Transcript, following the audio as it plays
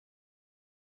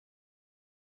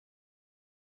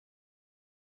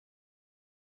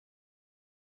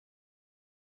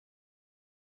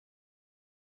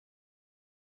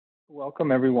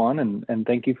Welcome, everyone, and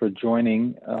thank you for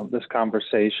joining this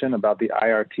conversation about the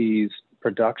IRT's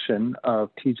production of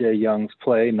T.J. Young's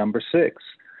play Number 6.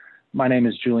 My name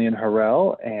is Julian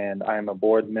Harrell, and I am a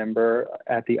board member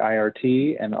at the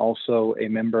IRT and also a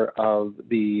member of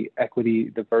the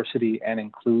Equity, Diversity, and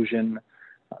Inclusion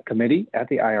Committee at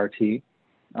the IRT.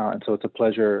 And so it's a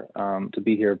pleasure to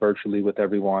be here virtually with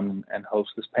everyone and host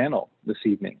this panel this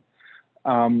evening.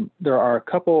 There are a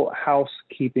couple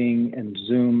housekeeping and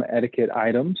Zoom etiquette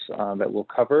items that we'll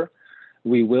cover.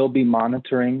 We will be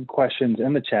monitoring questions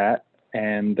in the chat,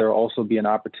 and there will also be an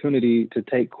opportunity to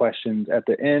take questions at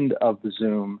the end of the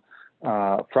Zoom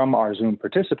from our Zoom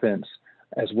participants,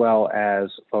 as well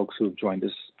as folks who've joined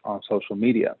us on social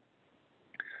media.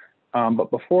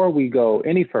 But before we go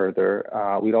any further,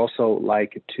 we'd also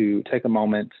like to take a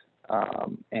moment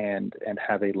and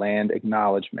have a land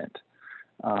acknowledgement.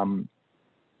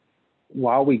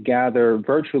 While we gather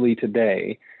virtually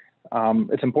today,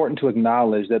 it's important to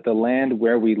acknowledge that the land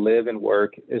where we live and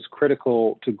work is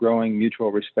critical to growing mutual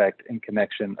respect and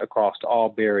connection across all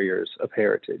barriers of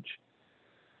heritage.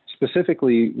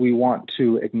 Specifically, we want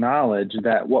to acknowledge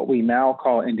that what we now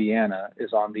call Indiana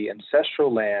is on the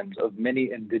ancestral lands of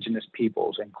many indigenous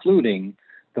peoples, including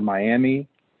the Miami,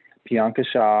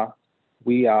 Piankashaw,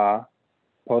 Weah,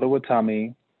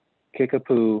 Potawatomi,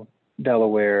 Kickapoo,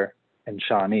 Delaware, and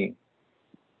Shawnee.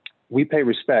 We pay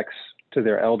respects to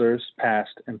their elders, past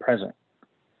and present.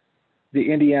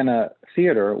 The Indiana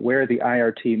Theater, where the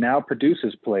IRT now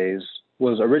produces plays,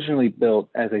 was originally built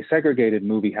as a segregated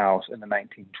movie house in the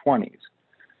 1920s.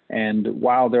 And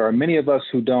while there are many of us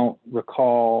who don't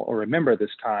recall or remember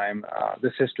this time,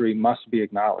 this history must be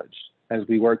acknowledged as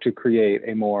we work to create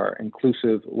a more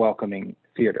inclusive, welcoming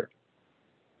theater.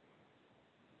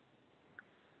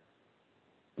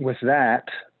 With that,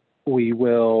 we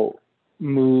will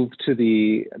move to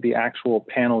the actual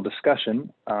panel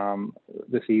discussion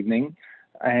this evening.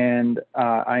 And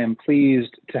I am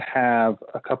pleased to have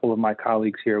a couple of my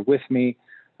colleagues here with me.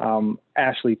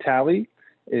 Ashley Talley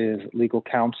is legal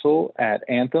counsel at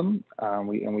Anthem, and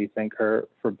we thank her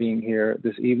for being here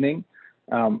this evening.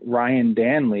 Ryan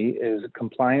Danley is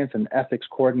compliance and ethics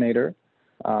coordinator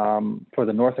for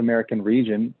the North American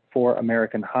region for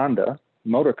American Honda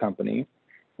Motor Company.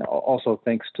 Also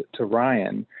thanks to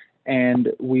Ryan. And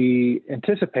we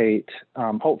anticipate,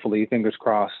 hopefully, fingers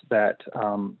crossed, that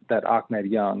Ahmed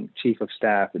Young, Chief of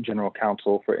Staff and General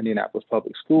Counsel for Indianapolis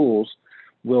Public Schools,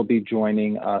 will be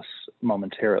joining us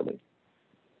momentarily.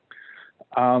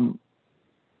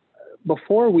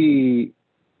 Before we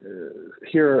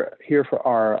hear for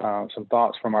our some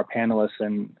thoughts from our panelists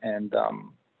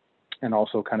and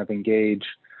also kind of engage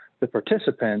the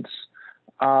participants,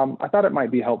 I thought it might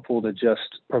be helpful to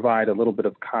just provide a little bit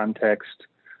of context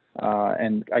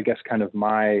and I guess kind of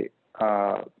my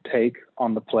take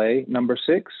on the play Number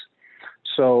 6.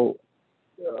 So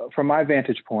from my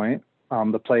vantage point,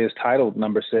 the play is titled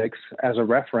Number 6 as a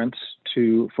reference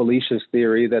to Felicia's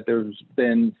theory that there's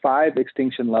been 5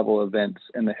 extinction level events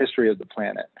in the history of the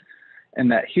planet,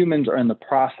 and that humanity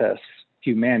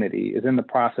is in the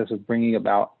process of bringing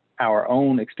about our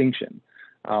own extinction,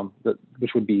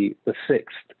 which would be the 6th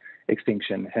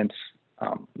extinction, hence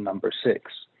Number 6.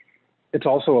 It's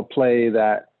also a play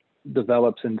that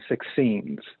develops in 6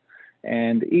 scenes,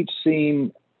 and each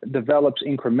scene develops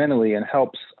incrementally and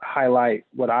helps highlight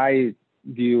what I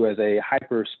view as a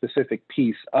hyper-specific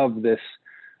piece of this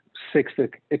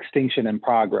 6th extinction in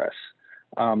progress,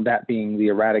 that being the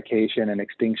eradication and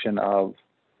extinction of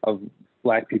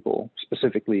Black people,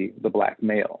 specifically the Black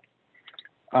male.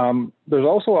 There's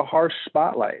also a harsh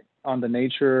spotlight on the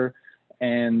nature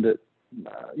and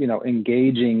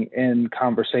engaging in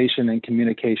conversation and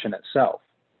communication itself.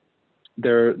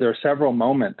 There are several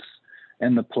moments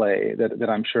in the play that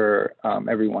I'm sure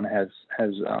everyone has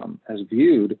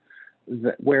viewed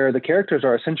where the characters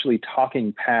are essentially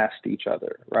talking past each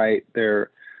other, right? They're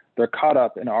caught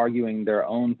up in arguing their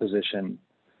own position,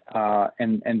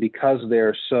 and because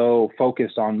they're so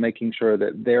focused on making sure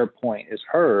that their point is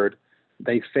heard,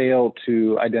 they fail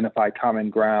to identify common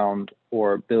ground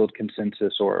or build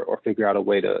consensus or figure out a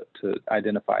way to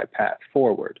identify a path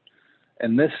forward.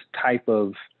 And this type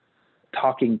of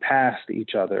talking past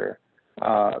each other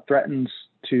threatens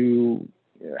to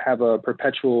have a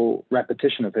perpetual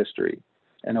repetition of history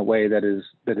in a way that is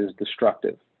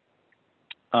destructive.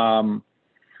 And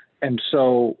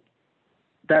so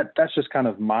that's just kind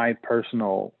of my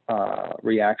personal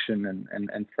reaction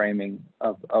and framing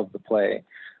of the play.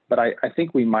 But I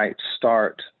think we might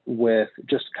start with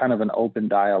just kind of an open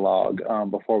dialogue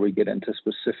before we get into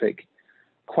specific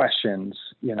questions.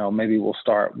 Maybe we'll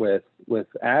start with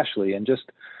Ashley and just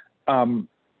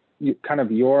kind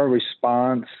of your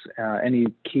response, any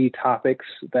key topics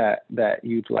that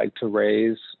you'd like to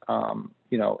raise,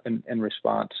 in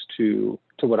response to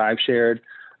what I've shared,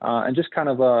 and just kind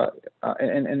of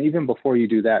and even before you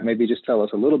do that, maybe just tell us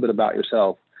a little bit about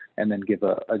yourself, and then give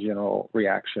a general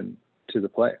reaction to the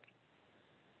play.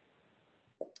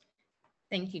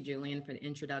 Thank you, Julian, for the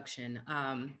introduction.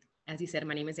 As you said,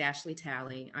 my name is Ashley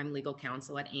Talley. I'm legal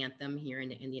counsel at Anthem here in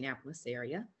the Indianapolis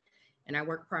area. And I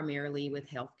work primarily with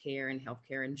healthcare and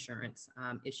healthcare insurance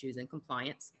issues and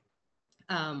compliance.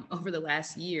 Over the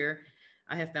last year,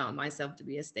 I have found myself to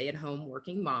be a stay-at-home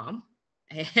working mom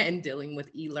and dealing with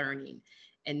e-learning.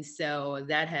 And so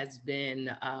that has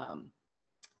been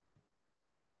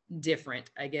different,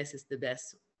 I guess is the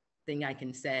best thing I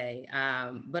can say,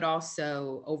 but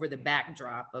also over the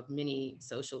backdrop of many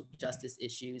social justice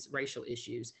issues, racial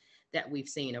issues that we've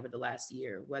seen over the last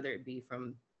year, whether it be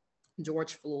from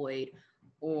George Floyd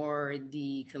or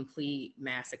the complete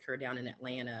massacre down in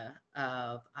Atlanta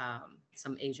of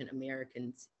some Asian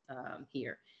Americans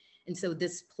here. And so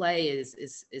this play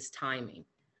is timing.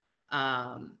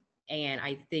 And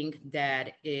I think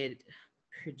that it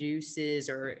produces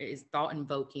or is thought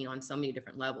invoking on so many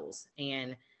different levels.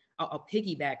 And I'll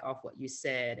piggyback off what you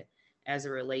said as it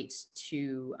relates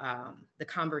to the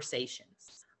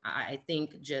conversations. I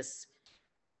think just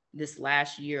this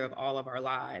last year of all of our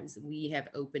lives, we have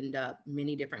opened up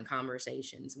many different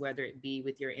conversations, whether it be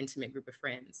with your intimate group of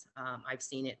friends. I've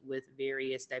seen it with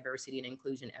various diversity and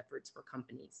inclusion efforts for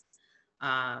companies.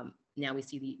 Now we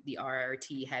see the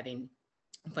IRT having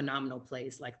phenomenal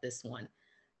plays like this one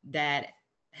that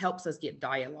helps us get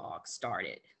dialogue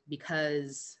started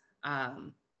because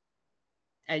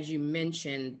as you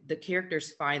mentioned, the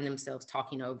characters find themselves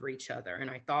talking over each other. And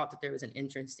I thought that there was an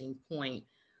interesting point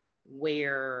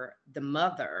where the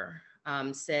mother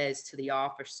says to the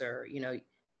officer,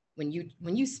 when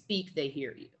you speak, they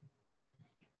hear you.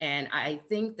 And I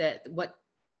think that what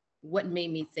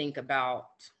made me think about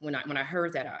when I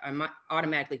heard that, I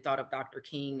automatically thought of Dr.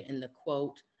 King and the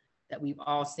quote that we've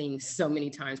all seen so many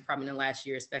times, probably in the last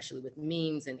year, especially with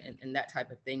memes and that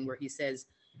type of thing, where he says,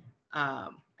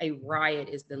 a riot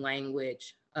is the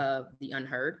language of the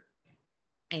unheard.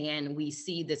 And we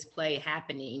see this play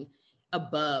happening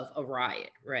above a riot,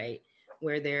 right?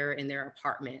 Where they're in their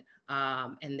apartment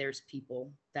and there's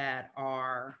people that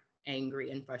are angry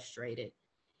and frustrated.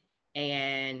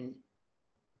 And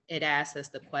it asks us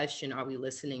the question, are we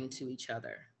listening to each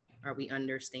other? Are we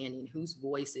understanding whose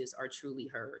voices are truly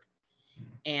heard?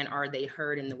 And are they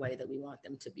heard in the way that we want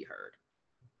them to be heard?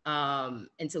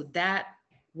 And so that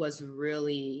was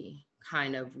really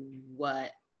kind of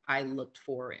what I looked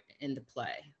for in the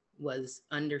play, was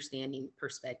understanding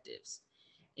perspectives.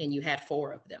 And you had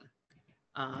 4 of them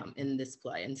in this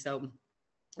play. And so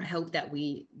I hope that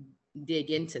we dig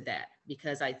into that,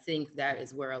 because I think that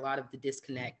is where a lot of the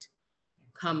disconnect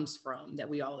comes from, that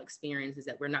we all experience, is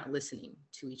that we're not listening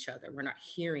to each other. We're not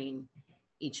hearing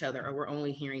each other, or we're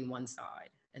only hearing one side.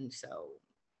 And so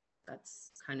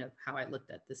that's kind of how I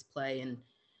looked at this play, and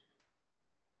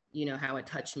how it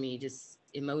touched me just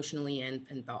emotionally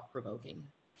and thought-provoking.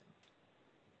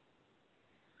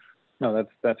 No,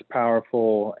 that's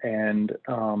powerful. And,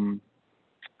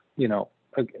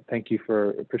 thank you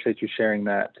appreciate you sharing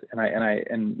that. And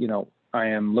I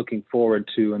am looking forward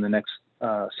to, in the next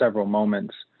several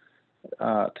moments,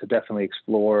 to definitely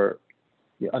explore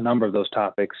a number of those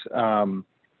topics.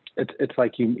 It's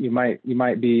like you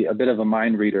might be a bit of a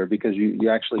mind reader, because you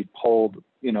actually pulled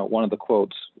one of the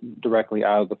quotes directly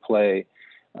out of the play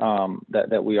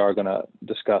that we are going to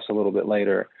discuss a little bit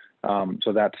later.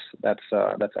 So that's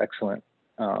excellent,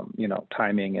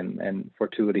 timing and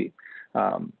fortuity.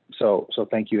 So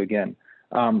thank you again.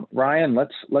 Ryan,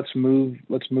 let's move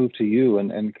to you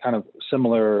and kind of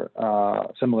similar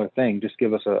thing. Just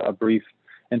give us a brief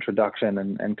introduction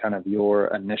and kind of your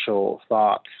initial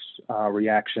thoughts,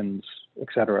 reactions,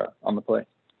 etc. on the play.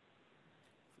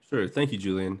 Sure. Thank you,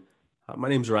 Julian. My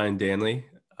name is Ryan Danley.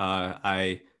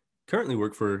 I currently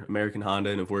work for American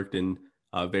Honda and have worked in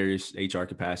various HR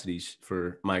capacities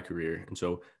for my career. And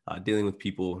so dealing with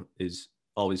people is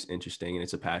always interesting, and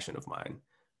it's a passion of mine.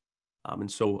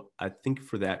 And so I think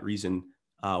for that reason,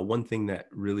 one thing that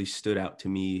really stood out to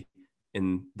me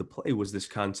in the play was this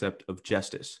concept of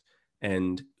justice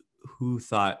and who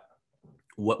thought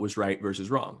what was right versus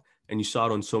wrong. And you saw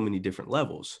it on so many different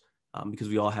levels because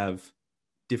we all have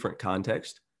different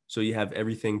context. So you have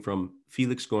everything from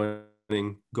Felix going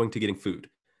to getting food,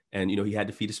 and he had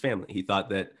to feed his family. He thought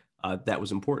that that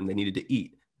was important. They needed to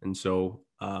eat, and so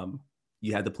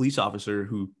you had the police officer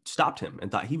who stopped him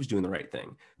and thought he was doing the right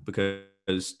thing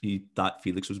because he thought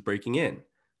Felix was breaking in.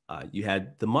 You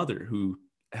had the mother who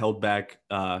held back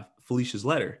Felicia's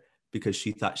letter because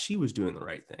she thought she was doing the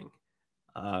right thing.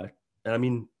 And I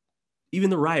mean, even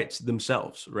the riots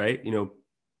themselves, right? You know,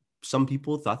 some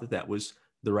people thought that that was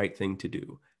the right thing to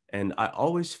do. And I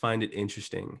always find it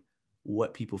interesting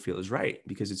what people feel is right,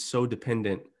 because it's so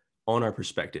dependent on our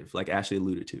perspective, like Ashley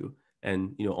alluded to,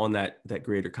 and, you know, on that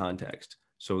greater context.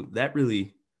 So that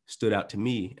really stood out to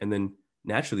me. And then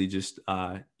naturally, just,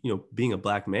 you know, being a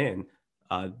Black man,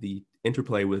 the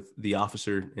interplay with the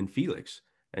officer and Felix,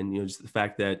 and, you know, just the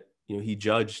fact that, you know, he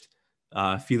judged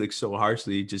Felix so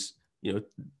harshly, just, you know,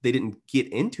 they didn't get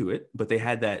into it, but they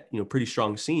had that, you know, pretty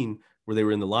strong scene where they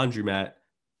were in the laundromat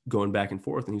going back and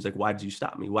forth. And he's like, why did you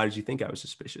stop me? Why did you think I was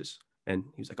suspicious? And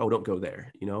he was like, oh, don't go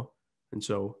there, you know? And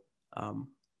so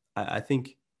I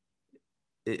think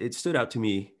it stood out to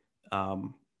me,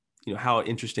 you know, how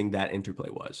interesting that interplay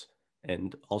was.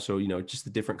 And also, you know, just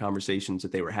the different conversations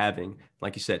that they were having,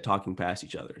 like you said, talking past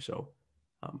each other. So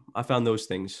I found those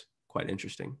things quite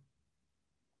interesting.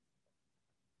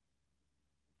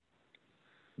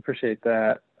 Appreciate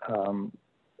that,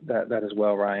 that as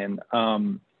well, Ryan.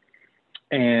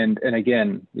 And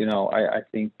again, you know, I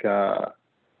think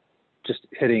just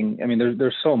hitting, I mean,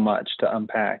 there's so much to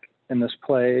unpack in this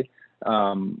play.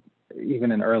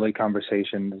 Even in early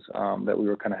conversations that we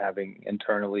were kind of having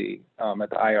internally at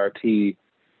the IRT,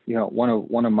 you know,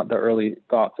 one of the early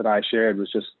thoughts that I shared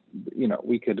was just, you know,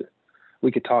 we could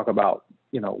talk about,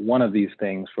 you know, one of these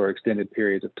things for extended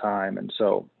periods of time. And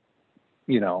so,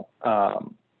 you know,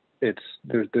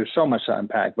 there's so much to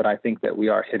unpack, but I think that we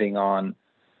are hitting on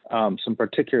some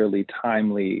particularly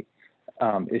timely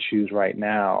issues right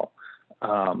now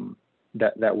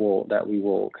that we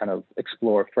will kind of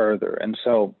explore further. And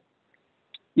so,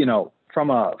 you know, from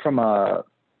a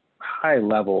high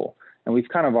level, and we've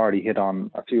kind of already hit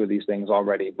on a few of these things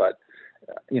already, but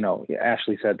you know,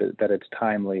 Ashley said that it's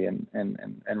timely, and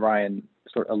Ryan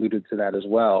sort of alluded to that as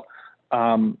well.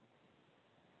 And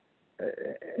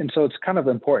so it's kind of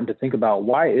important to think about,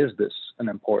 why is this an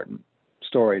important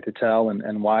story to tell,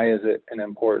 and why is it an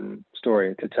important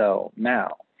story to tell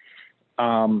now?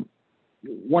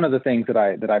 One of the things that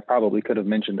I probably could have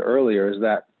mentioned earlier is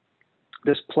that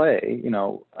this play, you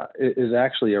know, is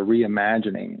actually a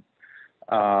reimagining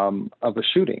of a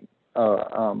shooting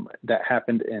that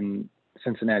happened in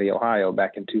Cincinnati, Ohio,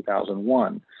 back in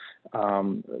 2001,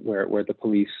 where the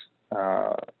police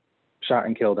shot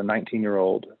and killed a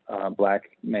 19-year-old Black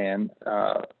man,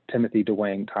 Timothy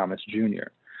Dwayne Thomas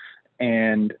Jr.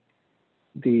 And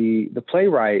the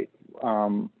playwright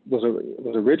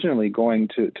was originally going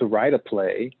to write a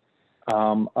play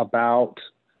about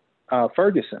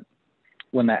Ferguson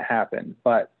when that happened,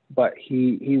 but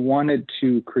he wanted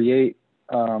to create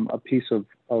a piece of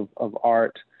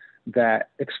art that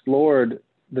explored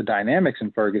the dynamics in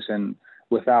Ferguson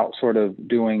without sort of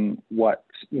doing what,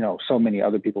 you know, so many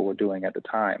other people were doing at the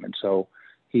time. And so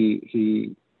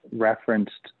he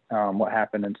referenced what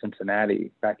happened in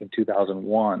Cincinnati back in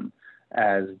 2001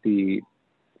 as the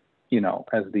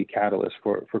catalyst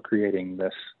for creating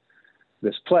this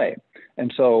play.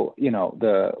 And so, you know,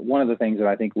 one of the things that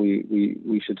I think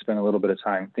we should spend a little bit of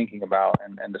time thinking about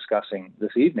and discussing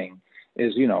this evening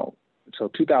is, you know, so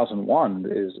 2001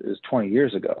 is 20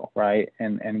 years ago, right?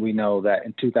 And we know that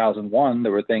in 2001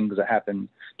 there were things that happened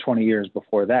 20 years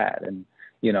before that, and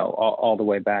you know, all the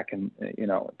way back in, you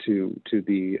know, to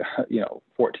the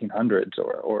 1400s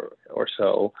or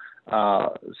so,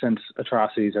 since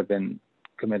atrocities have been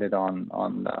committed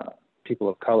on people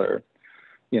of color,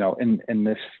 you know, in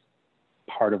this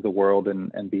part of the world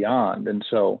and beyond. And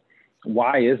so,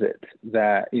 why is it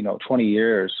that, you know, 20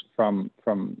 years from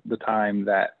the time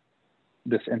that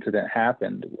this incident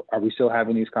happened, are we still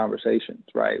having these conversations,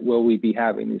 right? Will we be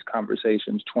having these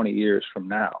conversations 20 years from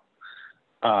now?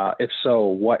 If so,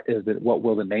 what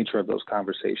will the nature of those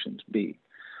conversations be?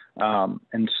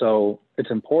 And so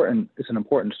it's an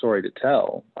important story to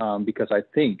tell, because I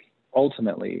think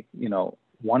ultimately, you know,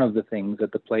 one of the things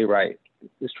that the playwright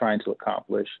is trying to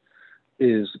accomplish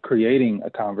is creating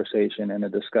a conversation and a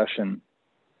discussion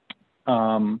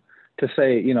to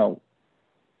say, you know,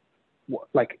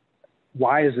 like,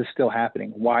 why is this still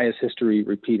happening? Why is history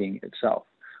repeating itself?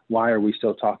 Why are we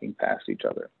still talking past each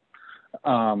other?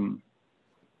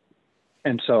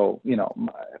 And so, you know,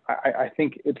 I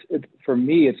think it's for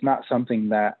me, it's not something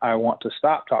that I want to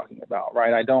stop talking about,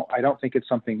 right? I don't think it's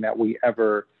something that we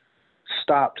ever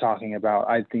stop talking about.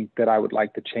 I think that I would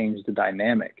like to change the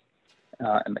dynamic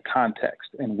and the context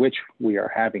in which we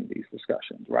are having these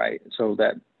discussions, right? So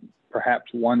that perhaps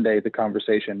one day the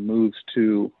conversation moves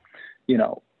to, you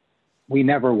know, we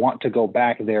never want to go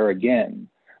back there again,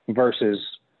 versus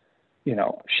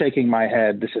shaking my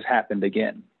head, this has happened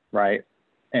again, right?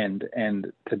 And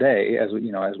today, as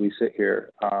we sit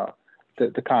here,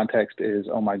 the context is,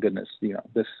 oh my goodness,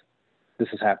 this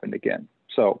has happened again.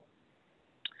 So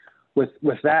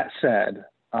with that said,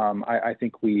 I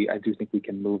do think we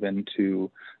can move into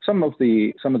some of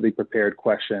the prepared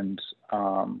questions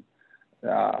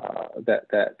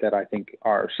that I think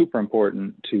are super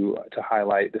important to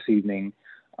highlight this evening,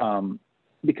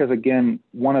 because again,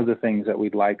 one of the things that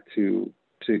we'd like to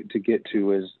get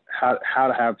to is how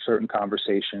to have certain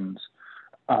conversations,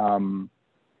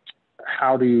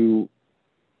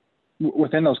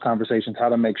 within those conversations, how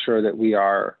to make sure that we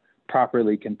are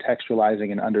properly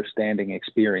contextualizing and understanding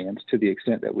experience to the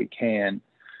extent that we can.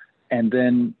 And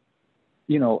then,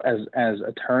 as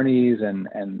attorneys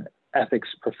and ethics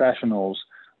professionals,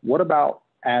 what about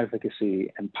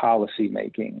advocacy and policy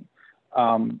making?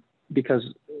 Because,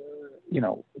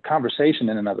 conversation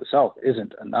in and of itself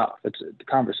isn't enough. It's the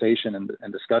conversation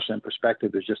and discussion and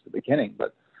perspective is just the beginning.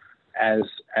 But as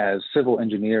civil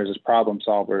engineers, as problem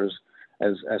solvers,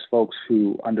 as folks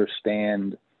who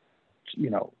understand,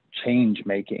 change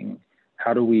making,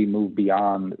 how do we move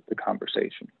beyond the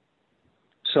conversation?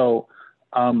 So,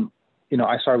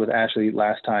 I started with Ashley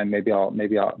last time. Maybe I'll,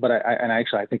 but I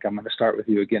think I'm going to start with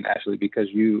you again, Ashley, because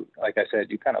you, like I said,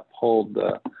 you kind of pulled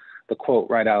the quote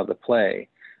right out of the play.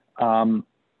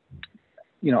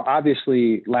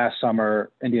 Obviously last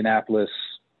summer, Indianapolis,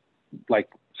 like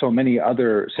so many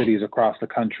other cities across the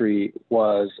country,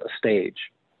 was a stage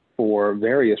for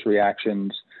various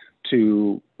reactions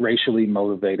to racially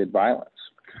motivated violence.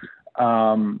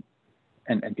 And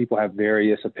people have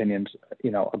various opinions,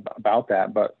 about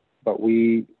that, but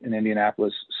we in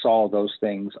Indianapolis saw those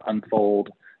things unfold,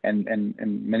 and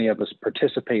many of us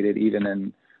participated even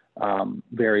in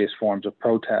various forms of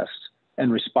protest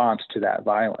in response to that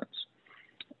violence.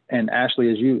 And Ashley,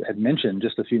 as you had mentioned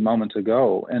just a few moments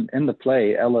ago, in the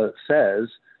play, Ella says,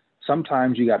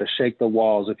 sometimes you got to shake the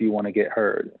walls if you want to get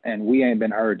heard, and we ain't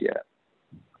been heard yet.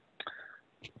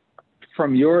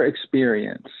 From your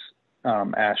experience,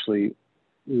 Ashley,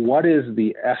 what is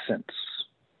the essence?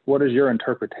 What is your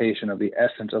interpretation of the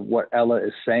essence of what Ella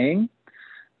is saying?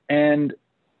 And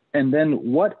then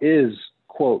what is,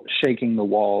 quote, shaking the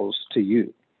walls to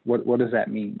you? What does that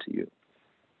mean to you?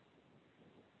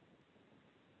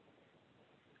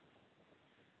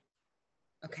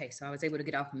 Okay, so I was able to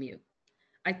get off mute.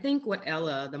 I think what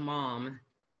Ella, the mom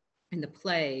in the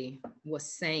play, was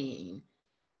saying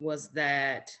was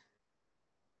that,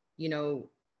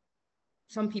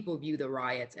 some people view the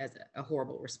riots as a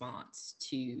horrible response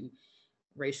to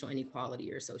racial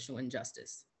inequality or social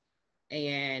injustice.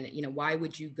 And, why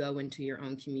would you go into your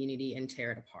own community and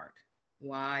tear it apart?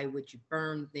 Why would you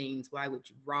burn things? Why would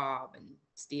you rob and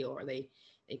steal? Or they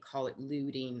call it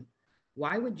looting.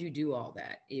 Why would you do all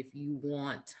that if you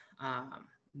want,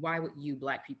 why would you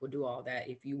Black people do all that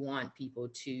if you want people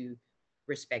to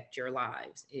respect your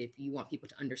lives, if you want people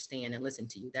to understand and listen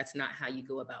to you? That's not how you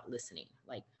go about listening.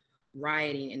 Like,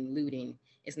 rioting and looting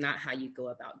is not how you go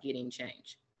about getting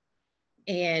change.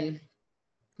 And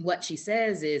what she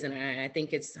says is, and I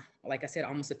think it's, like I said,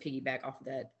 almost a piggyback off of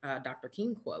that Dr.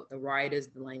 King quote, the riot is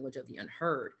the language of the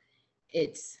unheard.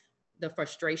 It's the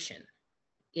frustration.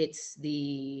 It's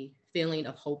the feeling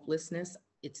of hopelessness.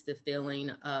 It's the feeling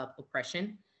of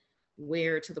oppression,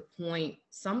 where to the point,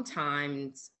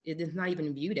 sometimes it is not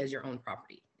even viewed as your own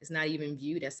property. It's not even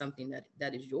viewed as something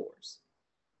that is yours.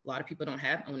 A lot of people don't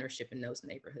have ownership in those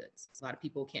neighborhoods. A lot of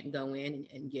people can't go in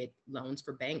and get loans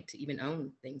for bank to even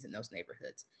own things in those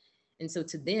neighborhoods. And so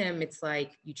to them, it's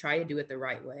like, you try to do it the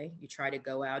right way. You try to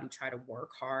go out, you try to work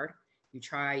hard. You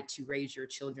try to raise your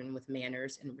children with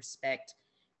manners and respect.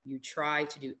 You try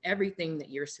to do everything that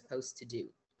you're supposed to do.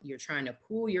 You're trying to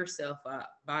pull yourself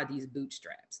up by these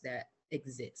bootstraps that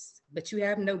exist, but you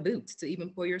have no boots to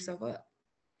even pull yourself up.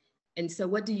 And so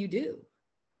what do?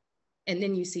 And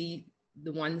then you see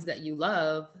the ones that you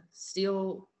love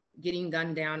still getting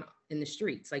gunned down in the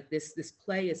streets. Like this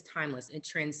play is timeless. It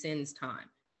transcends time.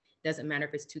 Doesn't matter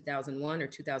if it's 2001 or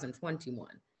 2021.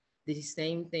 These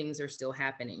same things are still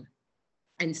happening.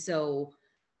 And so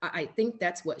I think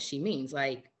that's what she means.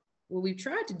 Like, well, we've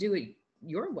tried to do it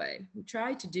your way. We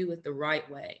tried to do it the right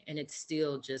way, and it's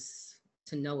still just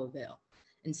to no avail.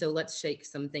 And so let's shake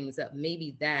some things up.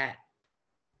 Maybe that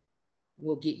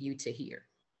will get you to hear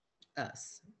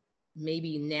us.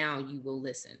 Maybe now you will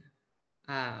listen.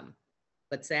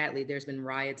 But sadly, there's been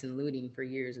riots and looting for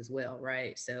years as well,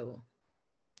 right? So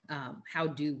how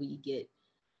do we get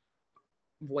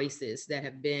voices that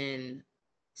have been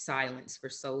silenced for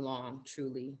so long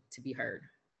truly to be heard?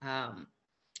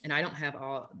 And I don't have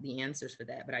all the answers for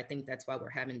that, but I think that's why we're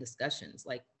having discussions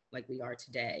like we are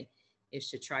today, is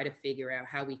to try to figure out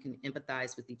how we can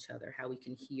empathize with each other, how we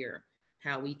can hear,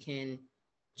 how we can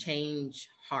change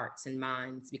hearts and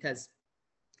minds. Because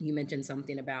you mentioned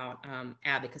something about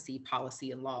advocacy,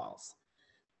 policy, and laws.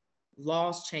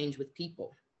 Laws change with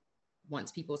people.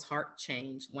 Once people's heart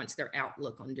change, once their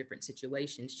outlook on different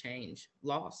situations change,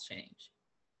 laws change.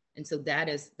 And so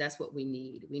that's what we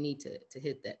need. We need to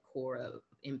hit that core of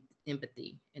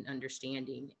empathy and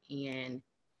understanding, and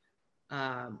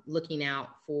looking out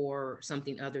for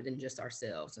something other than just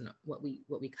ourselves and what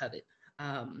we covet.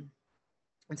 And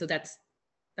so that's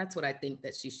what I think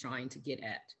that she's trying to get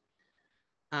at.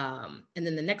 And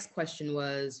then the next question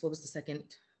was, what was the second?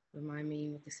 Remind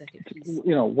me what the second piece.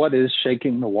 You know, what is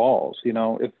shaking the walls? You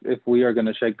know, if we are going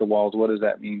to shake the walls, what does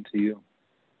that mean to you?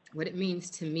 What it means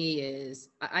to me is,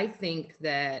 I think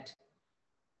that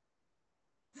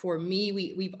for me,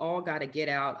 we've all got to get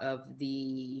out of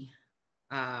the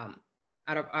out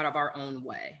of our own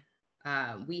way.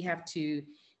 We have to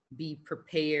be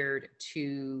prepared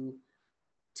to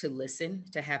listen,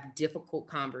 to have difficult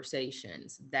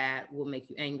conversations that will make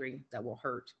you angry, that will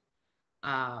hurt,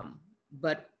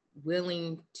 but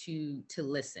willing to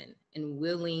listen and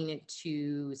willing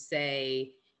to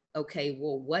say, okay,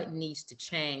 well, what needs to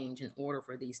change in order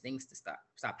for these things to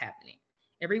stop happening?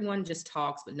 Everyone just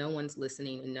talks, but no one's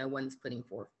listening and no one's putting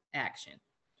forth action.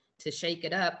 To shake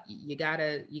it up, you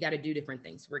gotta do different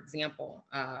things. For example,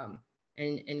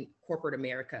 in corporate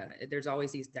America, there's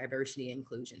always these diversity and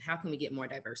inclusion. How can we get more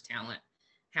diverse talent?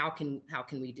 How can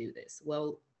we do this?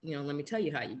 Well, you know, let me tell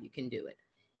you how you can do it.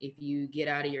 If you get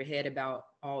out of your head about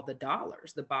all the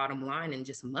dollars, the bottom line, and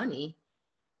just money,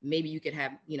 maybe you could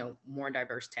have, you know, more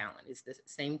diverse talent. It's the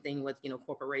same thing with, you know,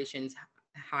 corporations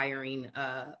hiring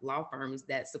law firms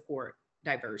that support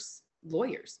diverse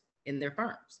lawyers in their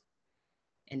firms.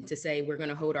 And to say we're going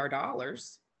to hold our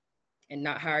dollars and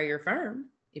not hire your firm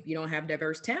if you don't have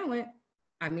diverse talent,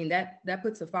 I mean, that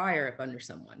puts a fire up under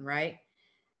someone, right?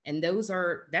 And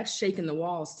that's shaking the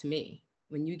walls to me.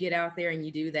 When you get out there and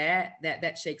you do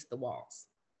that shakes the walls.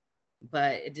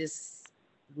 But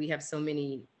we have so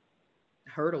many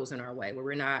hurdles in our way where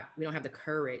we don't have the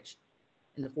courage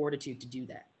and the fortitude to do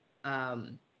that.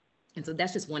 And so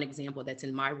that's just one example that's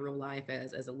in my real life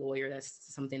as a lawyer.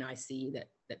 That's something I see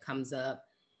that comes up.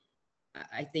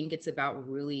 I think it's about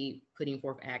really putting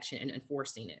forth action and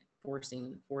enforcing it,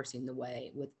 forcing the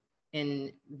way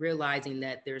and realizing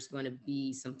that there's going to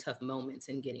be some tough moments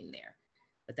in getting there,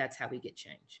 but that's how we get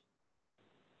change.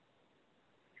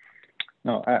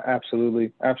 No,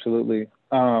 absolutely.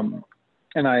 And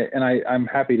I'm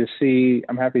happy to see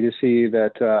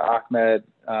that Ahmed,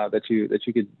 that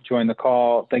you could join the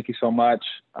call. Thank you so much.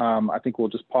 I think we'll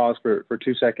just pause for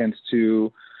 2 seconds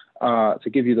to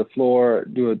give you the floor,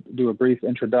 do a brief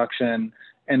introduction,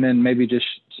 and then maybe just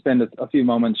spend a few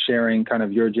moments sharing kind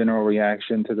of your general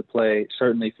reaction to the play.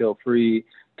 Certainly feel free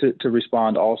to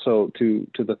respond also to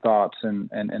the thoughts and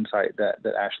insight that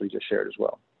Ashley just shared as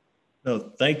well. No,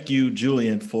 thank you,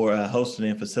 Julian, for hosting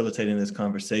and facilitating this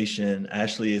conversation.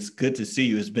 Ashley, it's good to see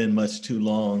you. It's been much too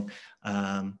long.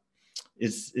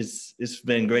 It's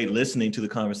been great listening to the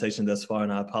conversation thus far,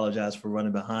 and I apologize for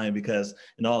running behind because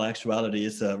in all actuality,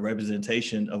 it's a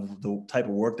representation of the type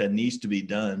of work that needs to be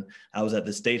done. I was at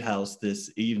the State House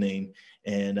this evening,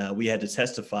 and we had to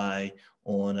testify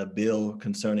on a bill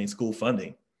concerning school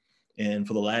funding. And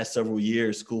for the last several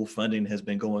years, school funding has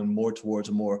been going more towards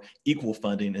a more equal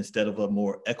funding instead of a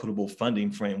more equitable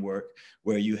funding framework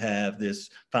where you have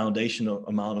this foundational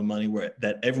amount of money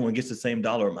that everyone gets the same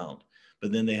dollar amount.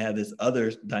 But then they have this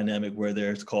other dynamic where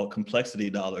there's called complexity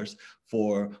dollars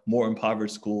for more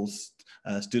impoverished schools,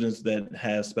 students that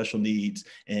have special needs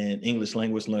and English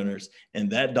language learners.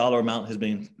 And that dollar amount has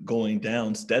been going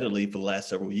down steadily for the last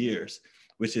several years,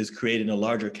 which is creating a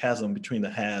larger chasm between the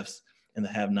haves and the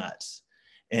have-nots.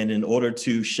 And in order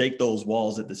to shake those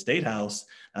walls at the State House,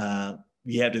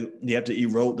 you have to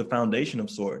erode the foundation of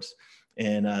sorts.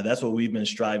 And that's what we've been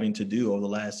striving to do over the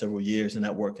last several years, and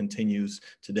that work continues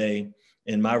today.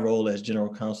 In my role as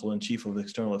General Counsel and Chief of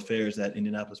External Affairs at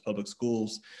Indianapolis Public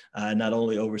Schools, I not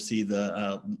only oversee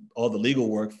all the legal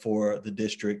work for the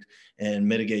district and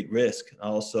mitigate risk, I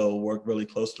also work really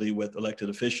closely with elected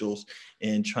officials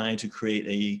in trying to create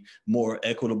a more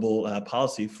equitable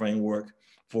policy framework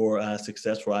for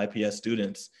success for IPS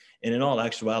students. And in all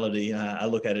actuality, I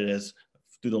look at it as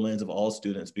through the lens of all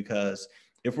students, because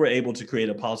if we're able to create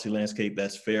a policy landscape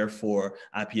that's fair for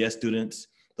IPS students,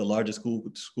 the largest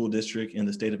school district in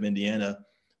the state of Indiana,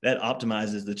 that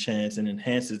optimizes the chance and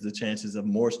enhances the chances of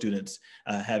more students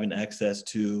having access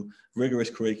to rigorous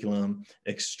curriculum,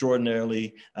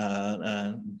 extraordinarily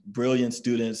brilliant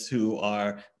students who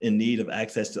are in need of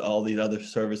access to all these other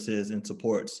services and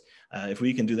supports. If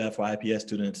we can do that for IPS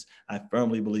students, I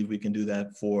firmly believe we can do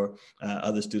that for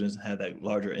other students and have that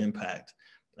larger impact.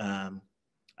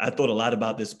 I thought a lot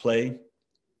about this play.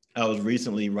 I was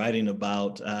recently writing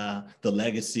about the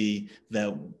legacy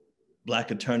that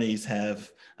Black attorneys have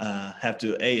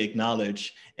to A,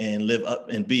 acknowledge and live up,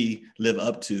 and B, live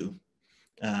up to.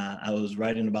 I was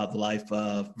writing about the life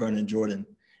of Vernon Jordan,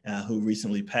 who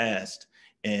recently passed,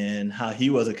 and how he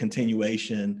was a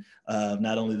continuation of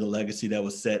not only the legacy that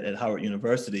was set at Howard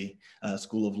University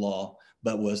School of Law,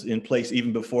 but was in place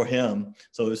even before him.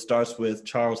 So it starts with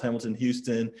Charles Hamilton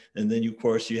Houston, and then of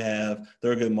course you have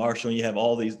Thurgood Marshall, and you have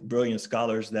all these brilliant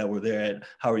scholars that were there at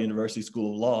Howard University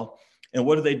School of Law. And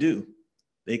what do?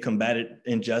 They combated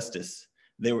injustice.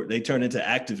 They turned into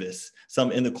activists,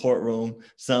 some in the courtroom,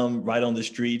 some right on the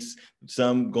streets,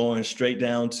 some going straight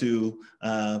down to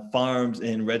farms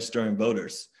and registering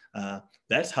voters.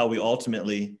 That's how we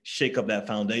ultimately shake up that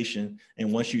foundation.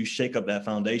 And once you shake up that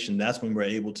foundation, that's when we're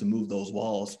able to move those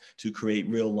walls to create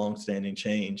real longstanding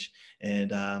change.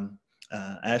 And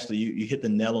Ashley, you hit the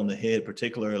nail on the head,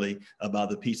 particularly about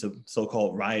the piece of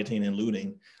so-called rioting and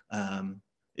looting.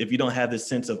 If you don't have this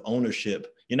sense of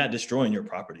ownership, you're not destroying your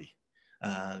property.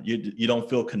 You don't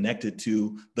feel connected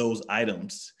to those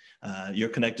items. You're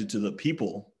connected to the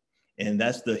people. And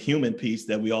that's the human piece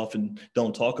that we often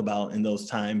don't talk about in those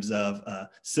times of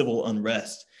civil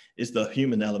unrest. It's the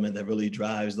human element that really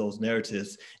drives those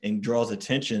narratives and draws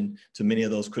attention to many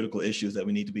of those critical issues that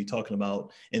we need to be talking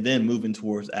about and then moving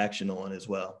towards action on as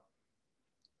well.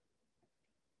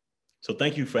 So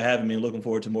thank you for having me, and looking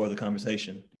forward to more of the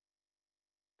conversation.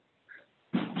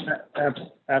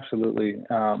 Absolutely.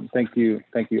 Thank you,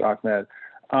 Ahmed.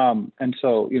 And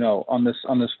so, on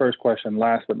this first question,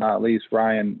 last but not least,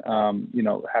 Ryan,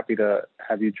 happy to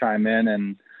have you chime in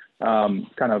and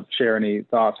kind of share any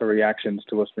thoughts or reactions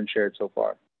to what's been shared so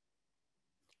far.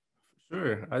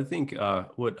 Sure. I think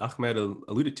what Ahmed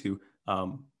alluded to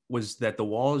was that the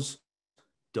walls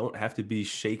don't have to be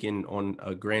shaken on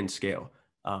a grand scale.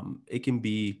 It can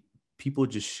be people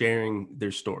just sharing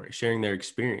their story, sharing their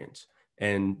experience,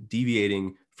 and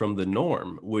deviating from the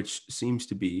norm, which seems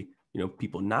to be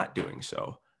people not doing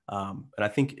so. And I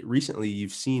think recently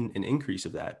you've seen an increase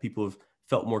of that. People have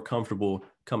felt more comfortable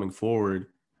coming forward.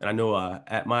 And I know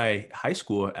at my high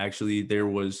school, actually, there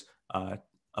was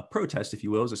a protest, if you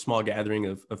will. It was a small gathering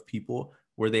of people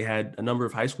where they had a number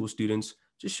of high school students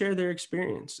just share their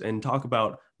experience and talk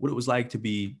about what it was like to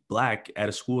be Black at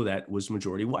a school that was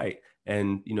majority white,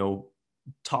 and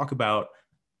talk about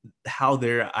how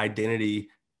their identity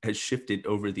has shifted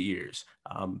over the years.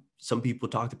 Some people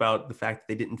talked about the fact that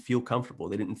they didn't feel comfortable.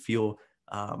 They didn't feel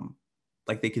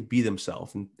like they could be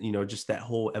themselves, and just that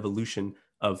whole evolution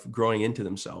of growing into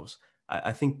themselves.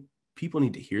 I think people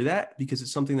need to hear that, because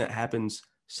it's something that happens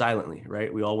silently,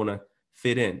 right? We all want to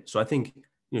fit in. So I think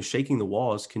shaking the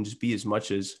walls can just be as much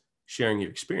as sharing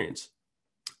your experience.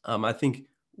 I think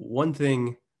one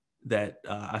thing that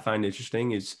I find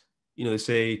interesting is they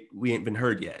say we ain't been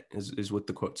heard yet, is what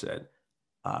the quote said.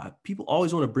 People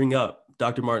always want to bring up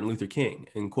Dr. Martin Luther King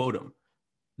and quote him.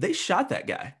 They shot that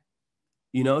guy.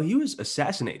 He was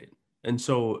assassinated. And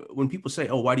so when people say,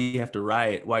 oh, why do you have to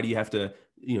riot? Why do you have to,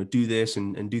 do this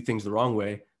and do things the wrong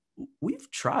way? We've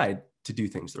tried to do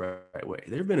things the right way.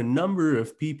 There have been a number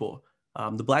of people,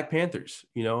 the Black Panthers,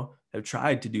 have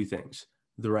tried to do things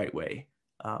the right way.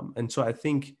 And so I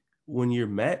think when you're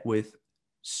met with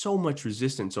so much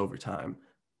resistance over time,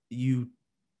 you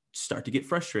start to get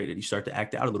frustrated. You start to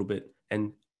act out a little bit.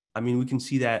 And I mean, we can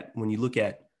see that when you look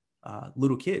at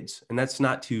little kids, and that's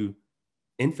not to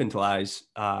infantilize,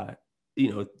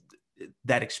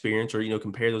 that experience or,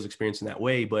 compare those experiences in that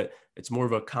way, but it's more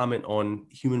of a comment on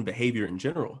human behavior in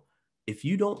general. If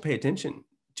you don't pay attention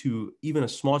to even a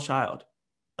small child,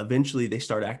 eventually they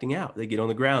start acting out. They get on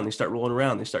the ground, they start rolling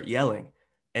around, they start yelling.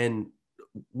 And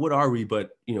what are we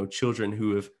but, children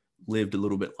who have lived a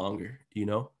little bit longer,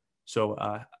 So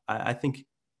I think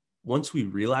once we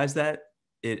realize that,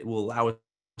 it will allow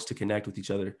us to connect with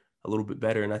each other a little bit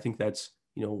better. And I think that's,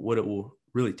 what it will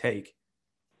really take.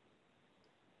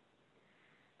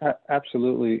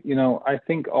 Absolutely. I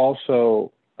think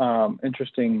also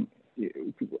interesting,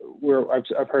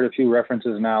 I've heard a few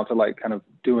references now to like kind of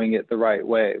doing it the right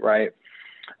way, right?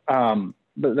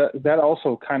 But that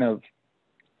also kind of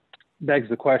begs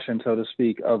the question, so to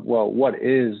speak, of, well, what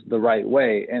is the right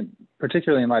way? And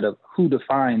particularly in light of who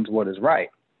defines what is right.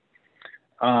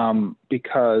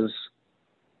 Because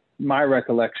my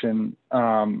recollection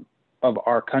of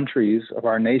our country's, of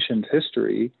our nation's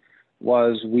history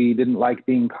was we didn't like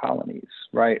being colonies,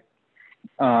 right?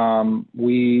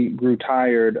 We grew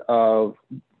tired of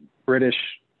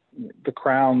the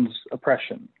Crown's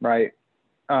oppression, right?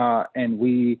 And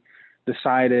we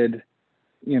decided,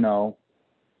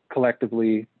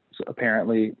 collectively,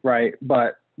 apparently, right?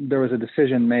 But there was a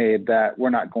decision made that we're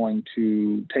not going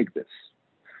to take this.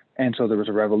 And so there was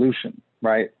a revolution,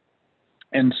 right?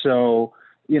 And so,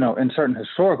 in certain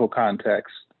historical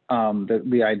contexts,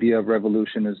 the idea of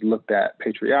revolution is looked at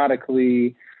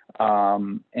patriotically.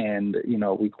 And,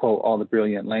 we quote all the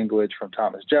brilliant language from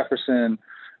Thomas Jefferson,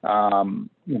 in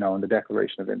the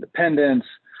Declaration of Independence.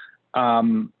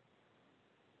 And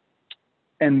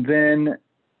then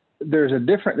there's a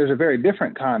very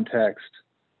different context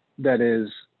that is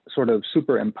sort of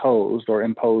superimposed or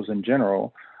imposed in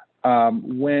general,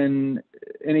 when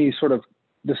any sort of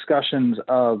discussions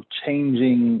of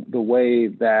changing the way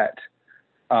that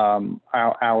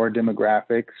our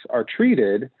demographics are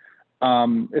treated,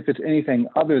 if it's anything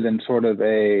other than sort of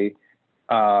a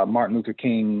Martin Luther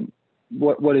King,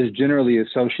 what is generally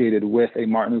associated with a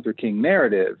Martin Luther King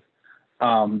narrative,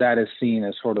 that is seen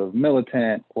as sort of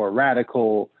militant or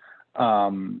radical,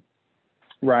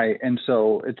 right? And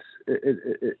so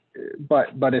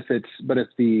but if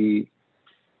the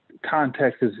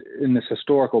context is in this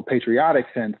historical patriotic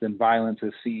sense, then violence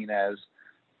is seen as,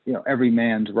 every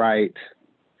man's right,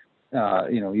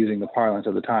 using the parlance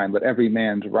of the time, but every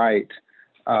man's right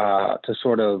to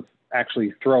sort of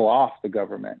actually throw off the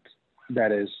government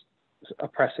that is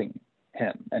oppressing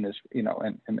him and his,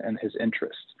 and his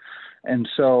interests. And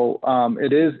so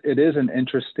it is an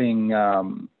interesting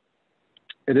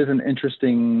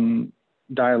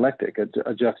dialectic,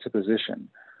 a juxtaposition.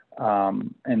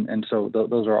 And so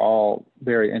those are all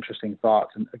very interesting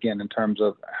thoughts. And again, in terms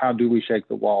of how do we shake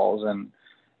the walls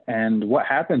and what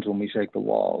happens when we shake the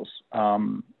walls,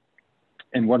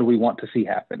 and what do we want to see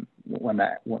happen when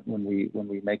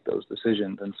we make those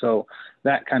decisions. And so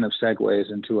that kind of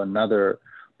segues into another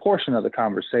portion of the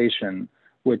conversation,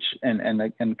 which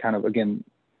and kind of again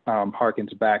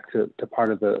harkens back to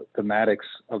part of the thematics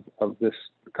of this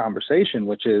conversation,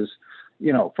 which is,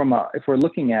 if we're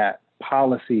looking at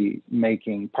policy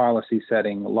making, policy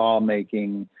setting, law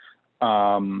making,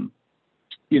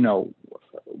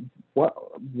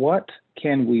 what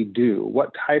can we do?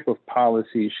 What type of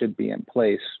policy should be in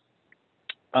place?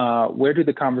 Where do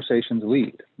the conversations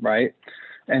lead, right?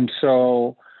 And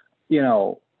so,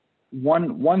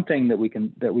 one thing that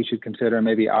we should consider, and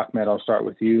maybe Ahmed, I'll start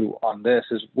with you on this,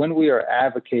 is when we are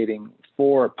advocating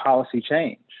for policy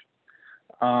change,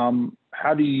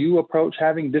 how do you approach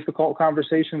having difficult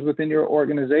conversations within your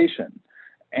organization?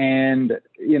 And,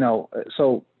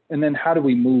 and then how do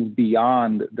we move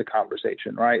beyond the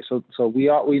conversation, right? So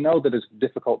we know that it's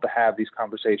difficult to have these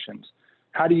conversations.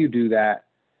 How do you do that?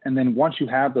 And then once you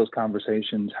have those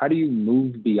conversations, how do you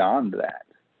move beyond that?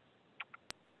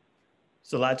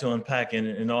 It's a lot to unpack. And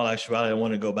in all actuality, I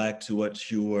want to go back to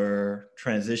what you were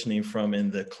transitioning from in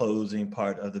the closing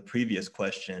part of the previous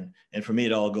question. And for me,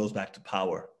 it all goes back to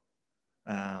power.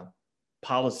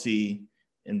 Policy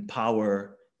and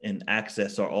power and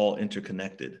access are all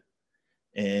interconnected.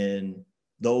 And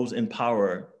those in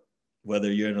power, whether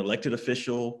you're an elected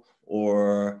official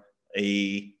or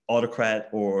a autocrat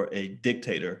or a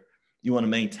dictator, you want to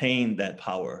maintain that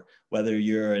power. Whether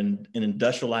you're in an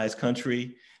industrialized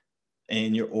country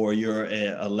and you're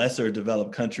a lesser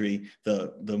developed country,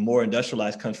 the more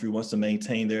industrialized country wants to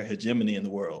maintain their hegemony in the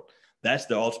world. That's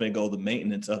the ultimate goal, the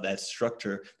maintenance of that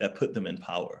structure that put them in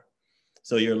power.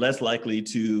 So you're less likely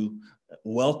to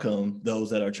welcome those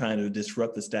that are trying to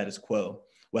disrupt the status quo,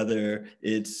 whether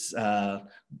it's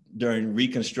during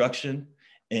Reconstruction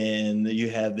and you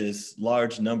have this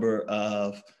large number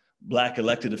of Black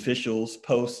elected officials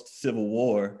post-Civil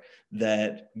War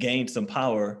that gained some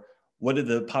power. What did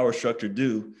the power structure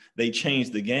do? They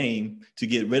changed the game to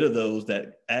get rid of those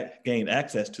that gained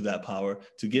access to that power,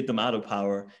 to get them out of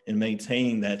power and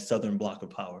maintain that Southern block of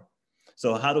power.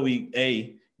 So how do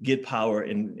we, get power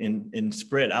and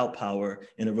spread out power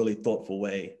in a really thoughtful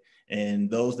way? And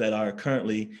those that are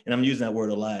currently, and I'm using that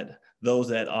word a lot, those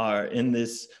that are in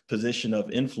this position of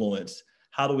influence,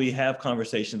 how do we have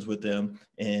conversations with them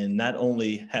and not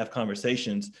only have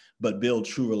conversations, but build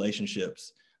true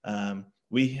relationships?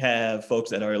 We have folks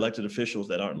that are elected officials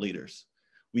that aren't leaders.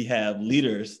 We have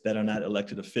leaders that are not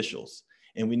elected officials.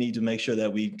 And we need to make sure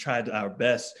that we try our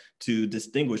best to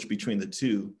distinguish between the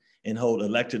two and hold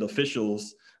elected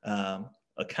officials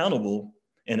accountable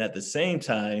And at the same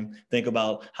time, think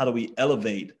about how do we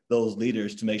elevate those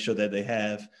leaders to make sure that they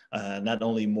have not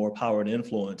only more power and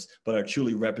influence, but are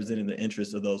truly representing the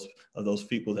interests of those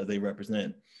people that they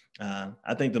represent.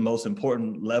 I think the most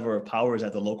important lever of power is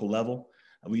at the local level.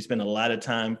 We spend a lot of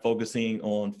time focusing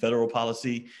on federal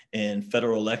policy and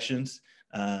federal elections.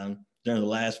 During the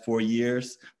last 4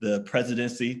 years, the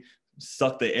presidency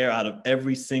sucked the air out of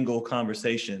every single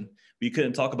conversation. We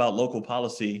couldn't talk about local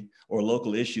policy or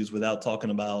local issues without talking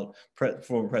about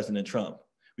former President Trump.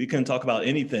 We couldn't talk about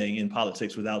anything in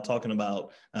politics without talking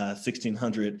about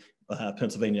 1600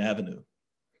 Pennsylvania Avenue.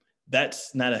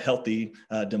 That's not a healthy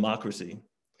democracy.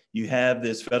 You have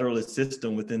this federalist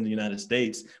system within the United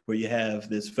States where you have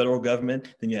this federal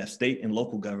government, then you have state and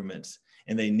local governments,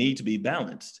 and they need to be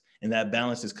balanced. And that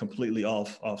balance is completely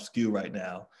off skew right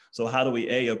now. So how do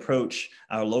we approach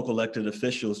our local elected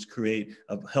officials to create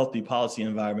a healthy policy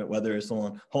environment, whether it's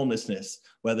on homelessness,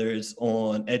 whether it's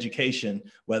on education,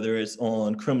 whether it's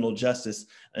on criminal justice,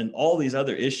 and all these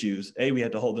other issues? We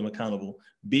have to hold them accountable.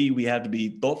 B, we have to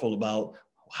be thoughtful about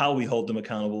how we hold them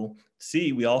accountable.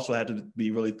 C, we also have to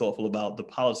be really thoughtful about the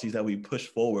policies that we push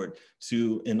forward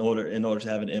in order to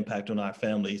have an impact on our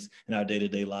families and our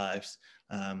day-to-day lives.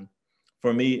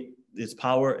 For me, it's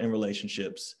power and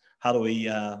relationships. How do we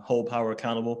hold power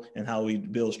accountable, and how we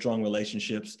build strong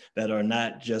relationships that are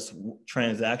not just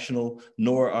transactional,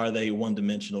 nor are they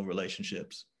one-dimensional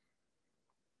relationships?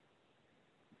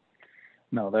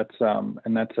 No, that's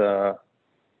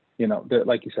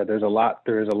like you said, there is a lot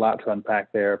to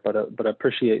unpack there, but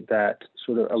appreciate that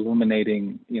sort of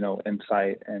illuminating,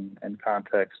 insight and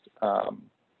context.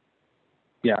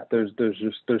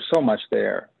 There's so much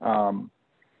there.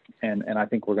 And I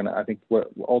think what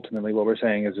we're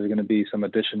saying is there's going to be some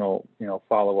additional,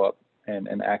 follow-up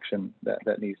and action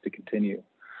that needs to continue.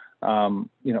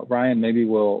 Ryan, maybe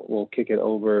we'll kick it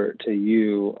over to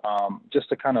you, just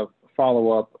to kind of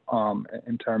follow up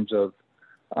in terms of,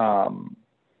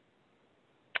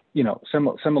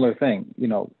 similar thing.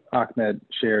 Ahmed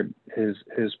shared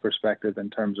his perspective in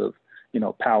terms of,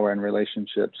 power and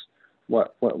relationships.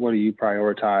 What do you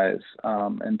prioritize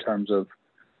in terms of,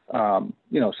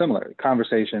 similar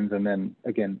conversations, and then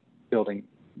again, building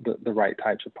the right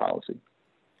types of policy?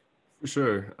 For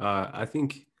sure. I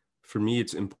think for me,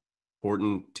 it's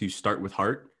important to start with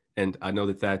heart. And I know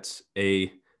that that's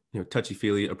a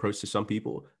touchy-feely approach to some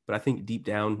people, but I think deep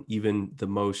down, even the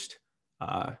most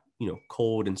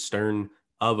cold and stern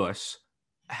of us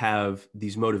have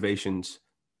these motivations,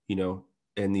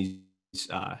 and these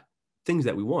things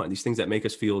that we want, these things that make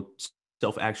us feel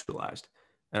self-actualized.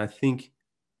 And I think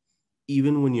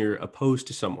even when you're opposed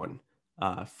to someone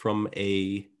from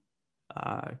a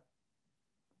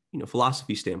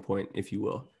philosophy standpoint, if you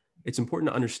will, it's important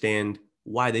to understand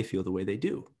why they feel the way they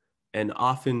do. And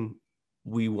often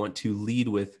we want to lead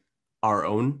with our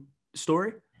own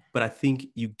story, but I think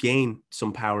you gain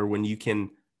some power when you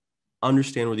can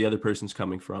understand where the other person's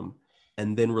coming from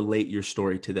and then relate your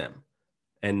story to them.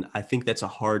 And I think that's a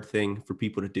hard thing for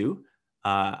people to do.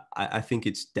 I think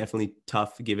it's definitely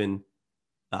tough given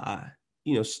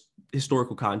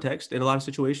historical context in a lot of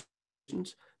situations.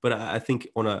 But I think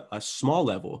on a small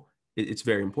level, it's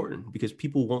very important, because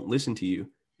people won't listen to you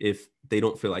if they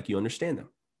don't feel like you understand them.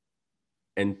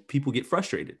 And people get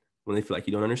frustrated when they feel like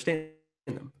you don't understand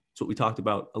them. It's what we talked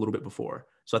about a little bit before.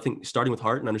 So I think starting with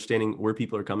heart and understanding where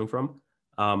people are coming from,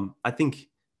 I think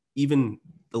even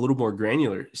a little more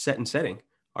granular set and setting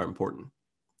are important.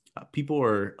 People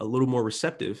are a little more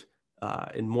receptive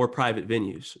in more private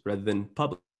venues rather than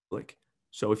public.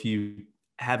 So if you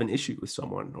have an issue with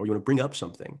someone or you want to bring up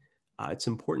something, it's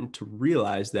important to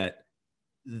realize that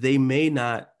they may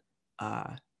not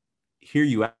hear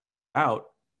you out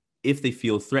if they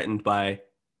feel threatened by,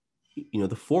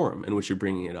 the forum in which you're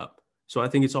bringing it up. So I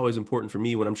think it's always important for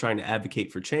me when I'm trying to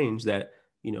advocate for change that,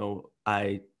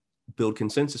 I build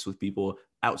consensus with people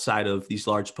outside of these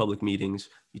large public meetings.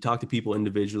 You talk to people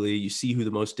individually, you see who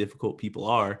the most difficult people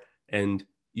are, and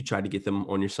you try to get them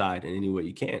on your side in any way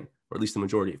you can, or at least the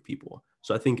majority of people.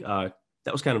 So I think that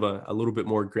was kind of a little bit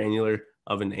more granular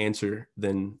of an answer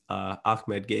than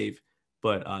Ahmed gave,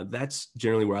 but that's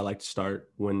generally where I like to start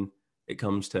when it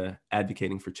comes to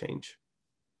advocating for change.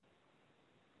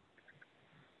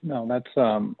 No, that's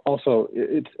also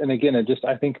and again,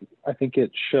 I think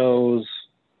it shows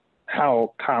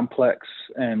how complex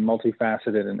and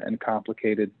multifaceted and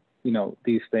complicated,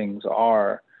 these things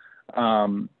are.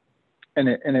 And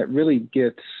it really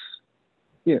gets,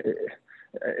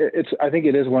 I think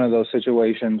it is one of those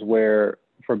situations where,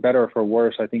 for better or for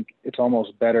worse, I think it's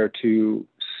almost better to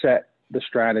set the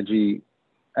strategy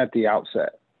at the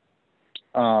outset.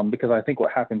 Because I think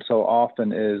what happens so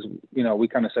often is, we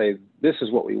kind of say, this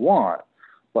is what we want,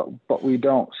 but we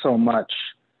don't so much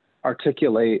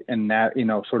articulate and that,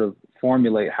 sort of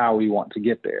formulate how we want to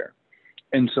get there.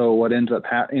 And so what ends up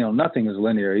happening, nothing is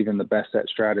linear, even the best set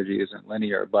strategy isn't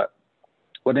linear, but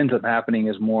what ends up happening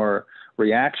is more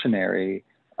reactionary,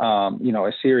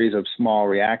 a series of small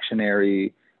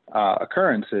reactionary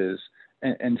occurrences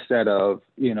instead of,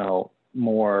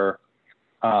 more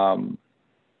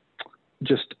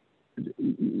just,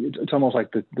 it's almost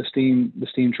like the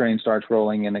steam train starts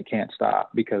rolling and it can't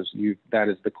stop because that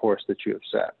is the course that you have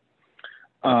set.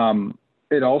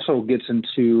 It also gets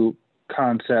into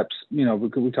concepts,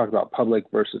 because we talked about public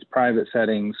versus private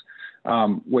settings,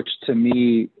 which to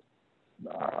me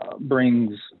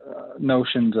brings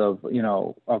notions of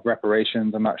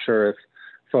reparations. I'm not sure if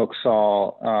folks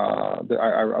saw,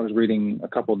 I was reading a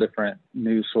couple different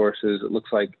news sources. It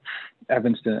looks like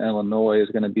Evanston, Illinois is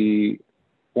going to be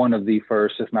one of the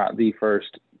first, if not the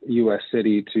first, U.S.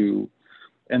 city to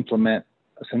implement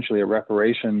essentially a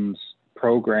reparations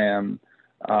program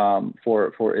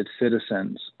for its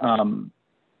citizens,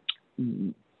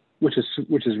 which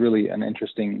is really an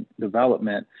interesting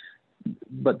development.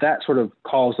 But that sort of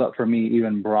calls up for me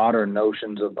even broader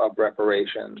notions of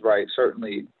reparations, right?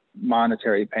 Certainly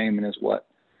monetary payment is what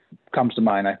comes to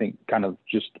mind, I think, kind of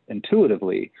just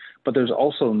intuitively, but there's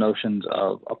also notions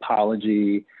of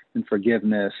apology and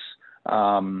forgiveness.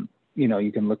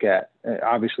 You can look at,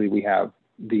 obviously we have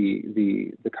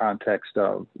the context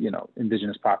of,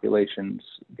 indigenous populations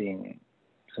being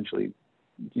essentially,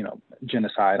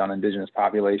 genocide on indigenous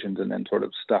populations and then sort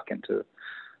of stuck into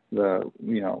the,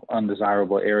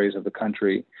 undesirable areas of the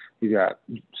country. You've got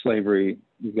slavery,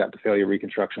 you've got the failure of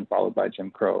Reconstruction followed by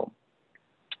Jim Crow.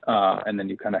 And then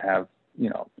you kind of have,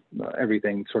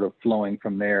 everything sort of flowing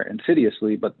from there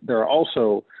insidiously, but there are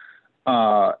also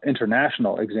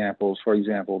international examples, for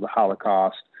example, the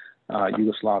Holocaust,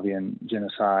 Yugoslavian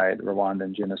genocide,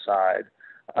 Rwandan genocide,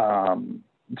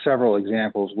 several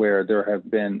examples where there have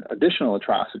been additional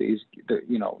atrocities,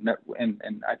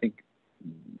 and I think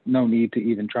no need to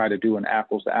even try to do an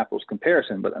apples to apples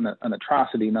comparison, but an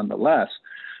atrocity nonetheless,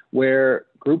 where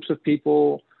groups of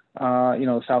people,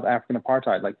 South African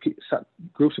apartheid, like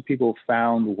groups of people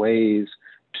found ways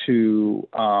to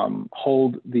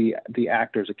hold the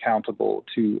actors accountable,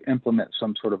 to implement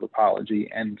some sort of apology,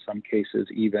 and in some cases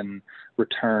even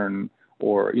return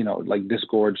or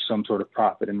disgorge some sort of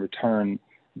profit and return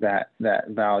that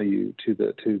value to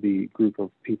the group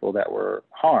of people that were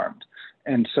harmed.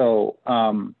 And so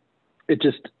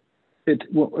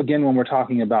again, when we're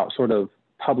talking about sort of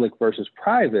public versus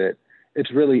private,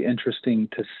 it's really interesting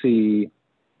to see,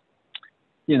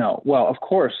 well, of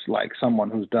course, like someone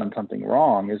who's done something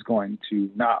wrong is going to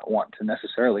not want to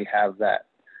necessarily have that,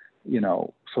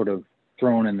 sort of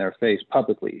thrown in their face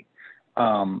publicly.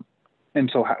 And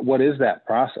so what is that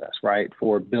process, right,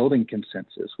 for building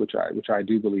consensus, which I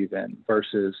do believe in,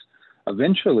 versus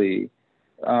eventually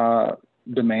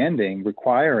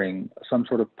requiring some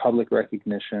sort of public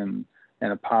recognition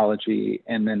and apology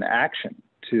and then action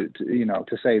to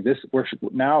say this,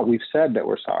 now we've said that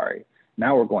we're sorry.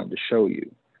 Now we're going to show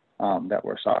you that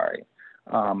we're sorry.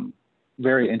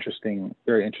 Very interesting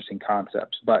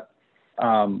concepts. But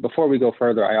before we go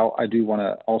further, I do want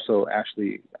to also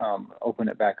actually open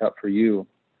it back up for you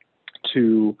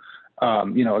to,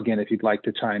 again, if you'd like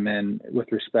to chime in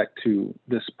with respect to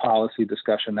this policy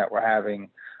discussion that we're having.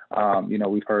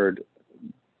 We've heard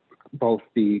both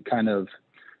the kind of,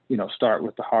 start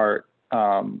with the heart.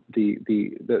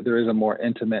 There is a more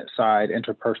intimate side,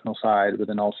 interpersonal side, but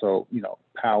then also,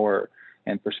 power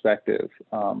and perspective.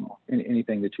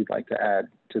 Anything that you'd like to add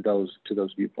to those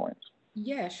viewpoints?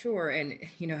 Yeah, sure. And,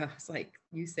 it's like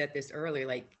you said this earlier,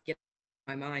 like get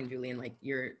my mind, Julian, like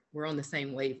we're on the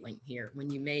same wavelength here. When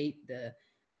you made the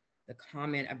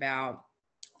comment about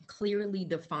clearly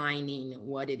defining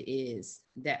what it is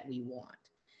that we want.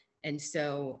 And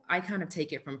so I kind of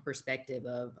take it from perspective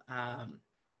of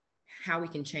how we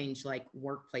can change like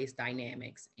workplace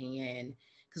dynamics, and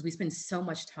because we spend so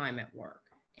much time at work.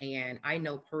 And I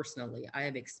know personally, I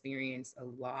have experienced a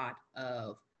lot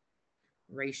of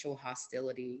racial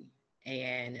hostility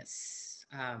and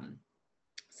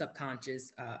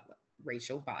subconscious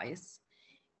racial bias.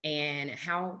 And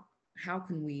how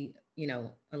can we,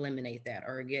 eliminate that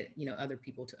or get, other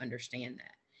people to understand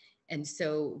that? And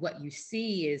so what you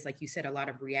see is, like you said, a lot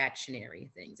of reactionary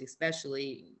things,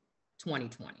 especially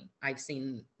 2020. I've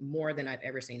seen more than I've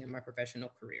ever seen in my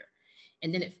professional career.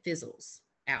 And then it fizzles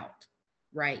out.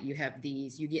 right? You have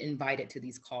these, you get invited to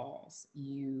these calls,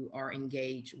 you are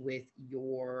engaged with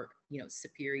your,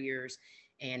 superiors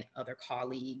and other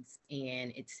colleagues,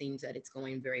 and it seems that it's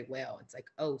going very well. It's like,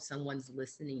 oh, someone's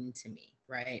listening to me,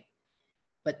 right?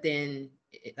 But then,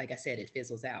 like I said, it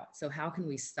fizzles out. So how can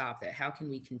we stop that? How can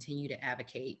we continue to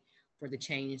advocate for the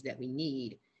change that we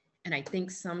need? And I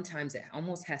think sometimes it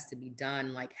almost has to be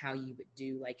done like how you would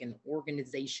do like an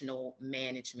organizational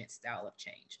management style of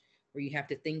change, where you have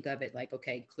to think of it like,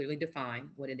 okay, clearly define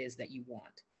what it is that you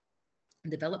want,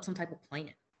 and develop some type of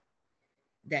plan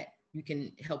that you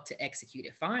can help to execute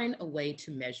it. Find a way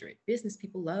to measure it. Business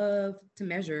people love to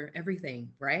measure everything,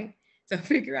 right? So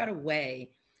figure out a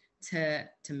way to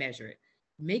measure it.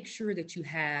 Make sure that you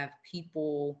have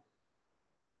people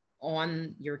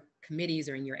on your committees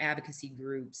or in your advocacy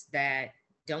groups that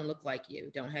don't look like you,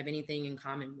 don't have anything in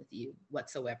common with you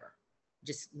whatsoever.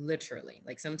 Just literally,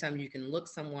 like sometimes you can look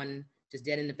someone just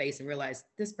dead in the face and realize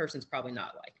this person's probably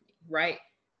not like me, right?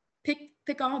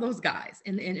 Pick all those guys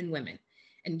and women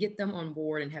and get them on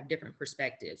board and have different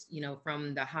perspectives,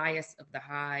 from the highest of the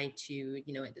high to,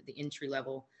 the entry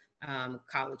level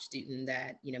college student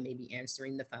that, may be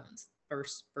answering the phones,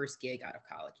 first gig out of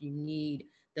college. You need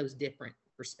those different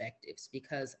perspectives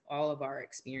because all of our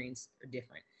experiences are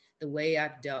different. The way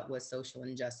I've dealt with social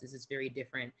injustice is very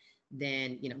different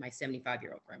than, my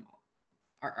 75-year-old grandma.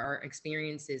 Our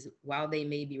experiences, while they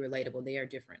may be relatable, they are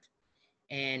different.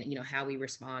 And, how we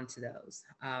respond to those.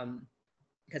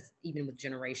 Because even with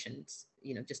generations,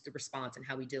 just the response and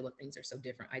how we deal with things are so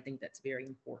different. I think that's very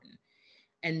important.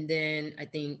 And then I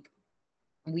think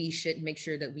we should make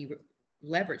sure that we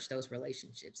leverage those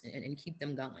relationships and keep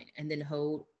them going, and then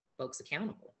hold folks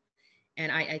accountable.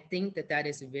 And I think that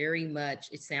is very much,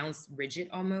 it sounds rigid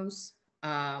almost,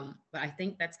 but I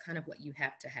think that's kind of what you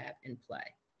have to have in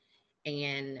play.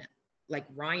 And like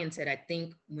Ryan said, I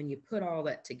think when you put all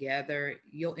that together,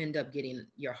 you'll end up getting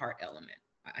your heart element.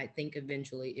 I think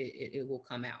eventually it will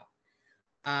come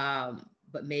out.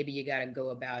 But maybe you got to go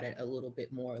about it a little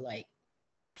bit more like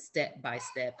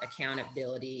step-by-step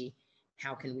accountability.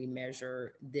 How can we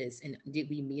measure this? And did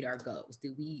we meet our goals?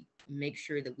 Did we make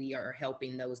sure that we are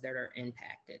helping those that are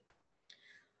impacted?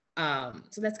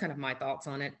 So that's kind of my thoughts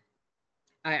on it.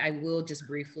 I will just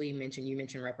briefly mention, you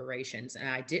mentioned reparations, and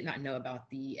I did not know about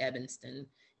the Evanston,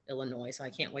 Illinois, so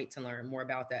I can't wait to learn more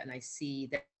about that. And I see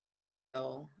that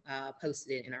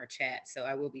posted it in our chat, so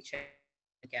I will be checking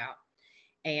it out.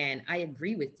 And I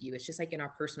agree with you. It's just like in our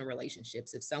personal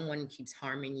relationships. If someone keeps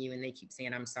harming you and they keep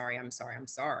saying, I'm sorry, I'm sorry, I'm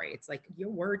sorry, it's like your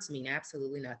words mean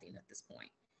absolutely nothing at this point.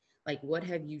 Like, what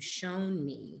have you shown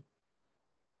me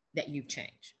that you've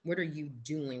changed? What are you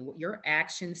doing? Your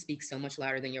actions speak so much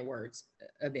louder than your words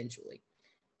eventually.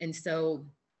 And so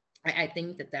I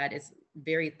think that is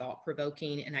very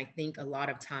thought-provoking. And I think a lot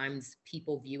of times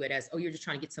people view it as, oh, you're just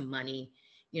trying to get some money.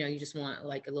 You just want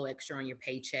like a little extra on your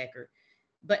paycheck.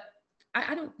 But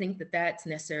I don't think that that's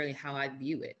necessarily how I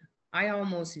view it. I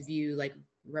almost view like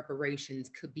reparations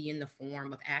could be in the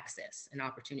form of access and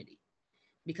opportunity,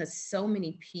 because so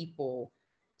many people,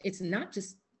 it's not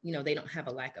just, they don't have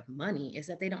a lack of money, it's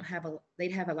that they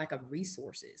have a lack of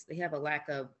resources. They have a lack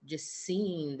of just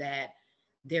seeing that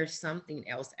there's something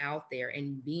else out there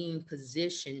and being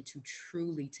positioned to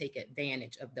truly take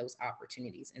advantage of those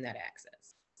opportunities and that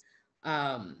access.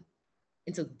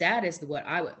 And so that is what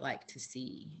I would like to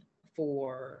see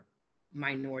for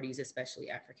minorities, especially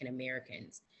African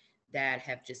Americans, that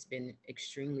have just been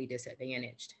extremely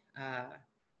disadvantaged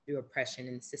through oppression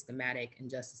and systematic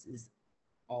injustices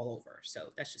all over. So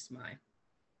that's just my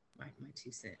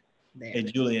 2 cents there. Hey,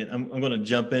 Julian, I'm going to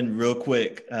jump in real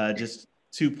quick. Just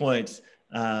 2 points.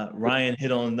 Ryan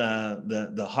hit on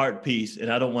the heart piece,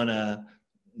 and I don't want to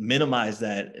minimize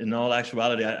that. In all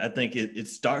actuality, I think it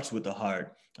starts with the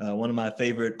heart. One of my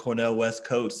favorite Cornel West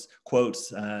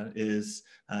quotes is,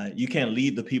 you can't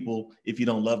lead the people if you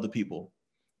don't love the people.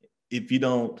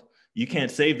 You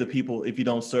can't save the people if you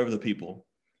don't serve the people.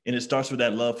 And it starts with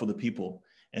that love for the people.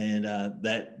 And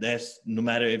that's no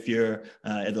matter if you're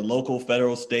at the local,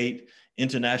 federal, state,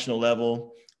 international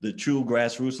level, the true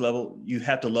grassroots level, you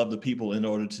have to love the people in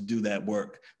order to do that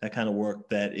work, that kind of work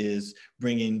that is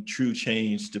bringing true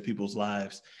change to people's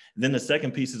lives. And then the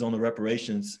second piece is on the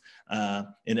reparations.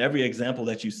 In every example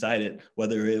that you cited,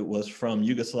 whether it was from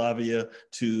Yugoslavia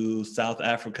to South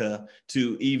Africa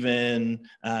to even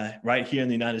right here in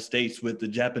the United States with the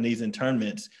Japanese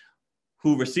internments,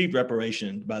 who received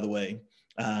reparation, by the way,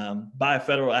 by a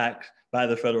federal act, by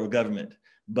the federal government.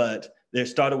 But they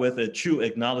started with a true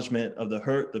acknowledgement of the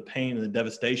hurt, the pain, and the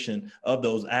devastation of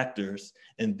those actors.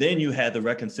 And then you had the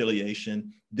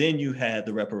reconciliation, then you had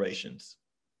the reparations.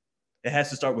 It has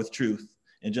to start with truth.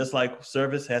 And just like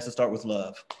service has to start with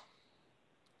love.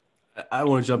 I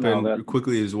want to jump in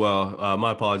quickly as well.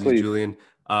 My apologies, please. Julian.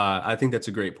 I think that's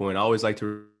a great point. I always like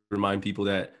to remind people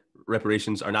that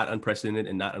reparations are not unprecedented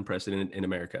and not unprecedented in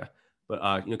America. But,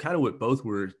 kind of what both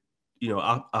were,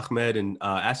 Ahmed and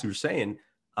Asi were saying,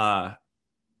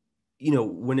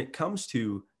 when it comes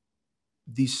to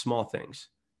these small things,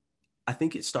 I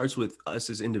think it starts with us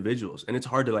as individuals, and it's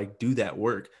hard to do that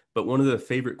work. But one of the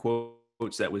favorite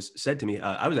quotes that was said to me,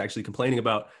 I was actually complaining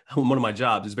about one of my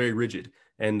jobs is very rigid.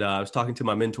 And I was talking to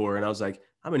my mentor and I was like,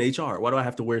 I'm in HR. Why do I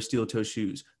have to wear steel toe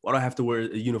shoes? Why do I have to wear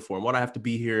a uniform? Why do I have to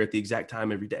be here at the exact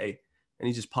time every day? And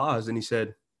he just paused and he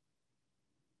said,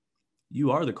 you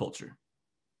are the culture.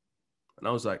 And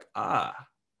I was like,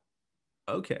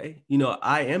 okay.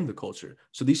 I am the culture.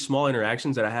 So these small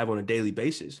interactions that I have on a daily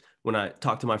basis, when I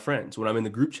talk to my friends, when I'm in the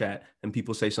group chat and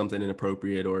people say something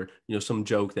inappropriate or, some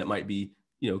joke that might be,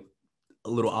 a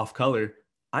little off color,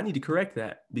 I need to correct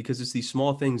that because it's these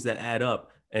small things that add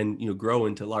up and, grow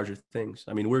into larger things.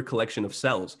 I mean, we're a collection of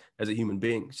cells as a human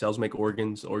being. Cells make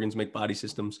organs, organs make body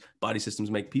systems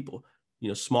make people.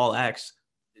 Small acts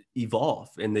evolve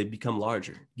and they become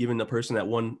larger, giving the person that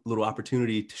one little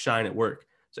opportunity to shine at work.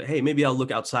 So, hey, maybe I'll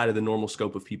look outside of the normal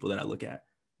scope of people that I look at.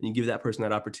 And you give that person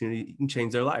that opportunity, you can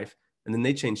change their life. And then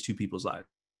they change 2 people's lives.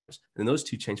 And those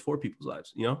 2 change 4 people's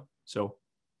lives, So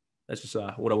that's just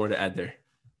what I wanted to add there.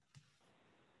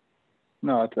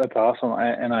 No, that's awesome.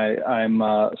 I'm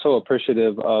so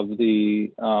appreciative of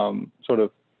the sort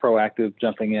of proactive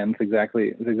jumping in. It's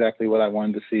exactly what I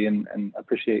wanted to see, and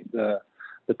appreciate the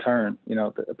turn,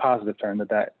 the positive turn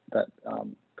that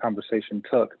conversation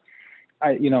took.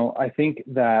 I think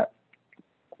that,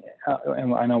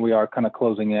 and I know we are kind of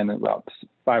closing in about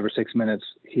 5 or 6 minutes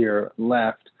here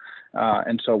left,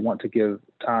 and so want to give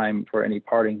time for any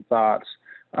parting thoughts.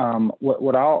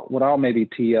 What I'll maybe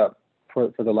tee up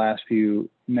for the last few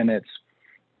minutes,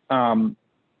 I've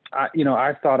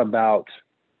thought about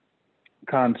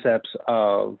concepts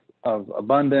of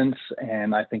abundance,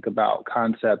 and I think about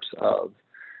concepts of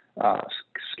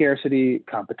scarcity,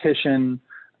 competition,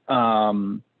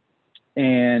 and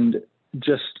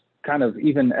just kind of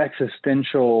even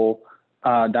existential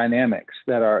dynamics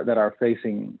that are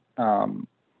facing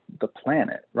the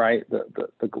planet, right?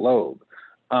 The globe,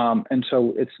 and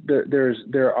so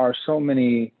there are so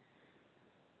many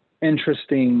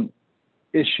interesting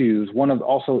issues. One of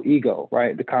also ego,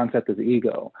 right? The concept of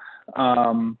ego,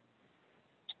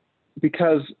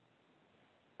 because,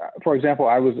 for example,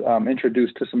 I was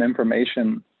introduced to some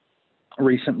information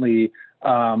recently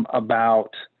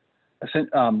about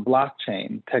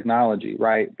blockchain technology,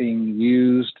 right, being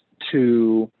used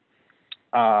to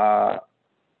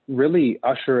really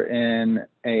usher in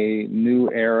a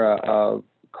new era of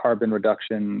carbon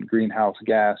reduction, greenhouse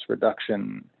gas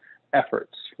reduction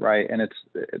efforts, right? And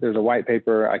there's a white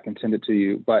paper, I can send it to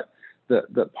you, but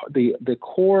the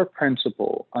core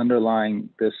principle underlying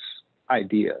this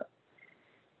idea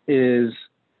is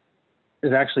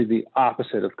actually the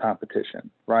opposite of competition,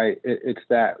 right? It's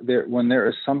that when there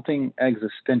is something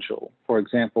existential, for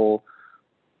example,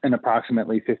 in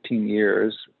approximately 15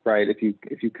 years, right? If you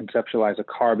conceptualize a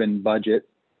carbon budget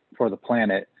for the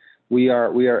planet, we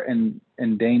are in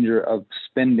danger of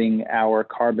spending our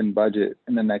carbon budget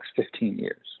in the next 15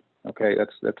 years. Okay,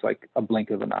 that's like a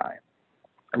blink of an eye,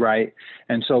 right?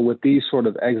 And so with these sort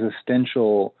of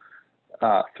existential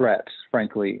threats,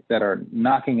 frankly, that are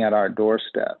knocking at our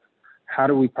doorstep, how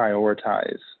do we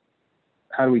prioritize?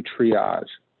 How do we triage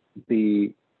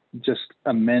the just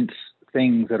immense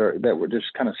things that were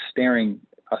just kind of staring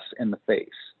us in the face?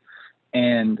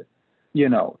 And,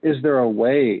 is there a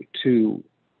way to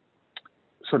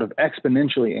sort of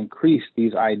exponentially increase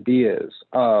these ideas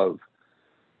of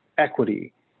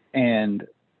equity and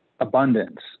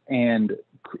abundance and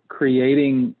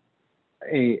creating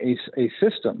a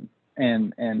system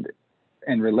and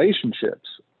relationships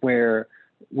where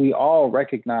we all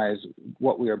recognize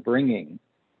what we are bringing,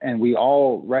 and we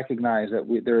all recognize that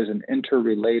there is an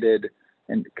interrelated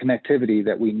and connectivity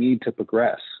that we need to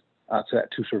progress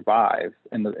to survive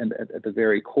at the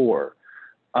very core.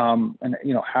 And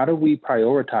how do we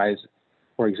prioritize,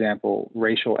 for example,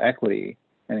 racial equity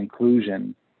and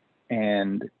inclusion,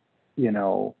 and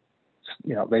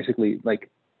basically like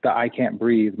the I can't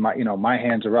breathe, my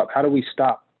hands are up. How do we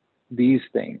stop these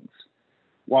things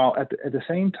while at the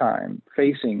same time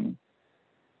facing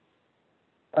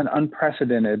an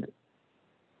unprecedented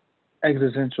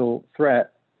existential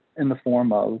threat in the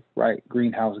form of, right,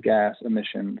 greenhouse gas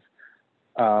emissions,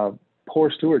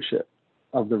 poor stewardship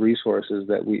of the resources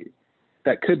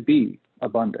that could be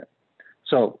abundant?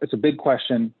 So it's a big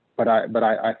question, but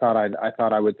I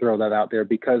thought I would throw that out there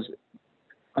because,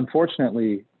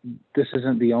 unfortunately, this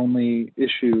isn't the only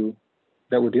issue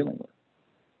that we're dealing with.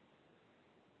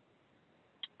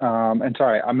 And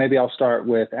sorry, maybe I'll start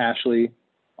with Ashley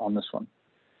on this one.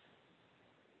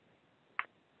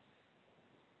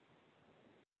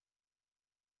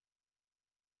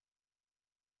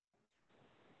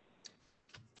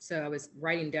 So I was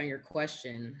writing down your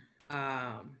question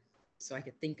so I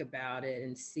could think about it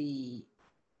and see,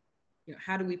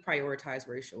 how do we prioritize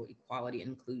racial equality and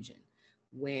inclusion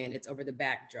when it's over the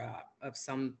backdrop of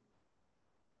some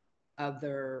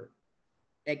other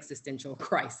existential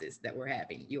crisis that we're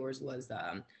having? Yours was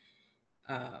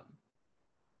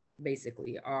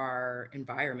basically our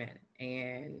environment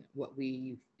and what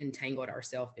we've entangled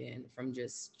ourselves in from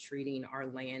just treating our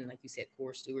land, like you said,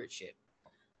 poor stewardship.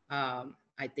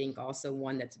 I think also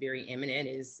one that's very imminent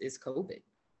is COVID.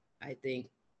 I think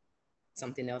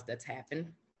something else that's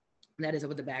happened, and that is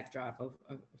over the backdrop of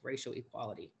racial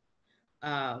equality.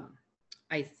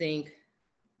 I think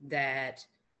that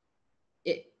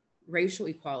racial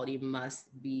equality must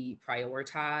be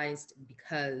prioritized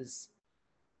because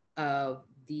of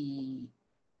the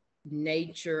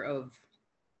nature of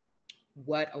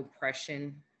what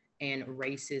oppression and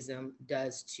racism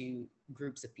does to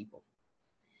groups of people,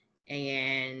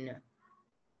 and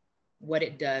what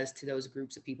it does to those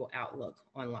groups of people outlook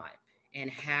on life, and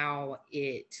how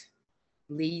it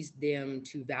leads them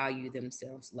to value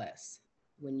themselves less.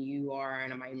 When you are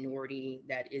in a minority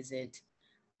that isn't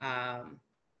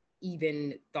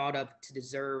even thought of to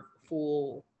deserve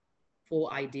full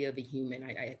idea of a human,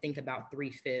 I think about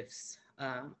 3/5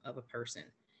 of a person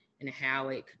and how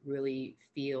it could really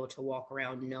feel to walk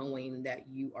around knowing that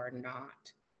you are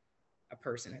not a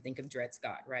person. I think of Dred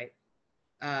Scott, right?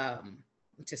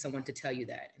 To someone to tell you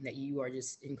that, and that you are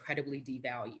just incredibly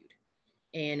devalued,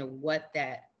 and what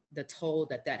the toll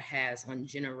that has on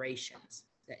generations,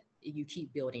 that you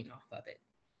keep building off of it.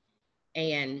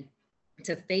 And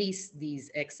to face these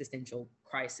existential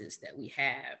crises that we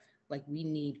have, like, we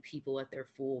need people at their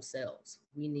full selves.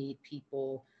 We need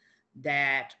people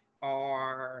that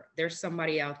there's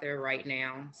somebody out there right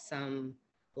now, some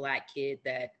Black kid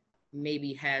that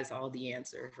maybe has all the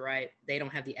answers, right? They don't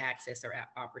have the access or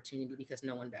opportunity because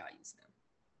no one values them.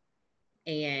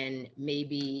 And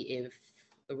maybe if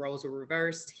the roles were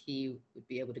reversed, he would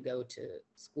be able to go to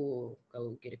school,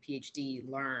 go get a PhD,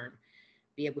 learn,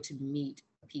 be able to meet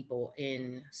people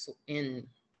in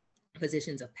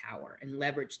positions of power and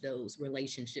leverage those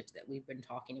relationships that we've been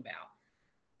talking about.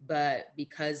 But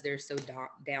because they're so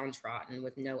downtrodden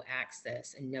with no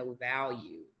access and no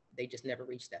value, they just never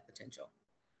reach that potential.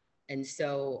 And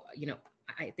so,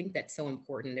 I think that's so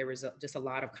important. There was just a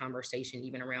lot of conversation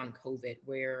even around COVID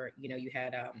where, you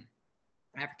had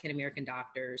African-American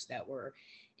doctors that were,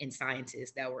 and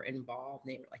scientists that were involved.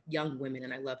 They were like young women,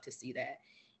 and I love to see that.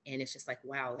 And it's just like,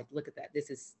 wow, like, look at that. This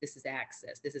is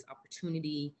access. This is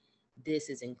opportunity. This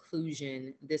is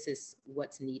inclusion. This is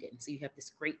what's needed. So you have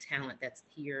this great talent that's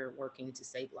here working to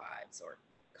save lives or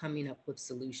coming up with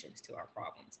solutions to our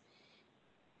problems.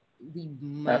 We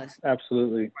must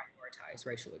absolutely prioritize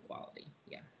racial equality.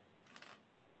 Yeah.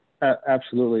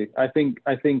 Absolutely. I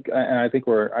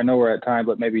know we're at time,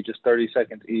 but maybe just 30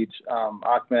 seconds each.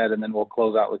 Ahmed, and then we'll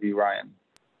close out with you, Ryan.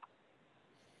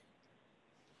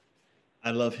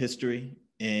 I love history,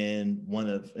 and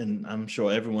I'm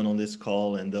sure everyone on this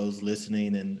call and those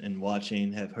listening and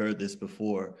watching have heard this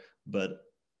before, but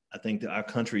I think that our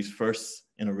country's first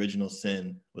and original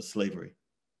sin was slavery.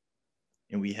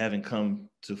 And we haven't come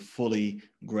to fully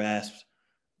grasp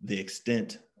the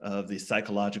extent of the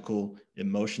psychological,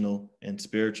 emotional, and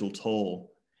spiritual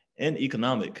toll and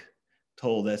economic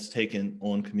toll that's taken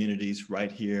on communities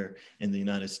right here in the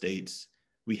United States.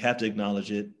 We have to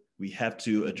acknowledge it. We have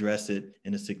to address it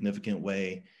in a significant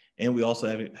way. And we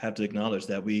also have to acknowledge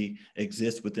that we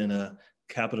exist within a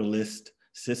capitalist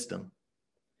system.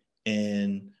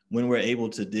 And when we're able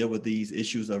to deal with these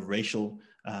issues of racial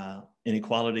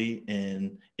inequality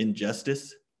and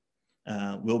injustice,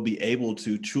 we'll be able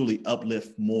to truly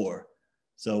uplift more.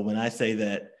 So when I say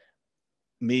that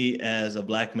me as a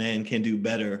Black man can do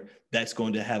better, that's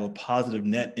going to have a positive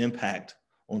net impact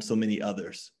on so many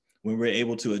others. When we're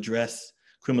able to address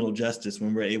criminal justice,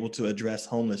 when we're able to address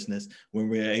homelessness, when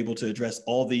we're able to address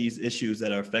all these issues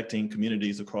that are affecting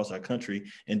communities across our country,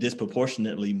 and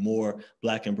disproportionately more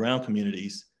Black and brown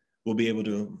communities, we'll be able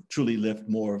to truly lift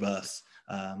more of us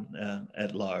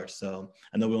at large. So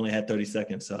I know we only had 30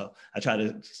 seconds, so I try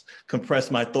to compress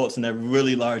my thoughts in that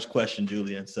really large question,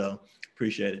 Julian. So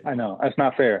appreciate it. I know, it's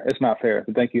not fair. It's not fair.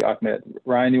 Thank you, Ahmed.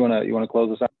 Ryan, you wanna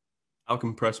close us out? I'll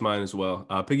compress mine as well.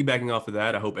 Piggybacking off of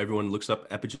that, I hope everyone looks up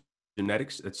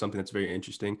epigenetics. It's something that's very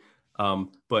interesting.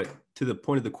 But to the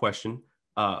point of the question,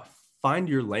 find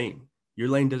your lane. Your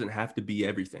lane doesn't have to be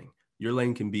everything. Your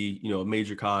lane can be, a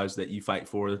major cause that you fight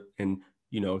for and,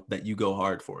 that you go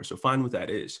hard for. So find what that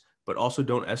is, but also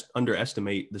don't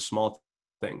underestimate the small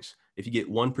things. If you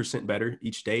get 1% better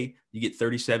each day, you get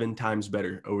 37 times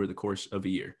better over the course of a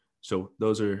year. So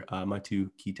those are my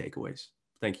 2 key takeaways.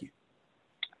 Thank you.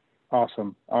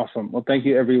 Awesome. Well, thank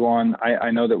you, everyone.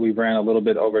 I know that we ran a little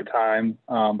bit over time,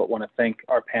 but want to thank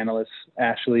our panelists,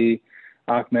 Ashley,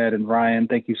 Ahmed, and Ryan.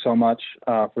 Thank you so much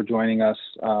for joining us.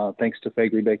 Thanks to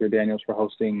Faegre Baker Daniels for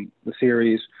hosting the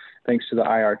series. Thanks to the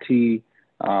IRT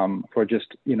for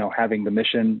just, having the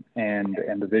mission and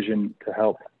the vision to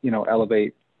help,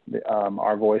 elevate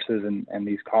our voices and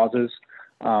these causes.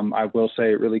 I will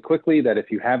say really quickly that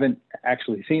if you haven't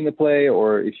actually seen the play,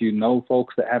 or if you know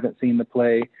folks that haven't seen the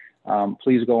play,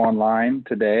 please go online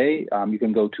today. You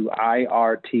can go to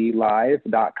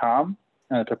irtlive.com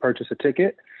to purchase a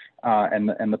ticket,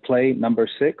 and the play number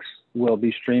 6 will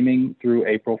be streaming through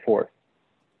April 4th.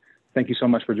 Thank you so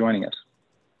much for joining us.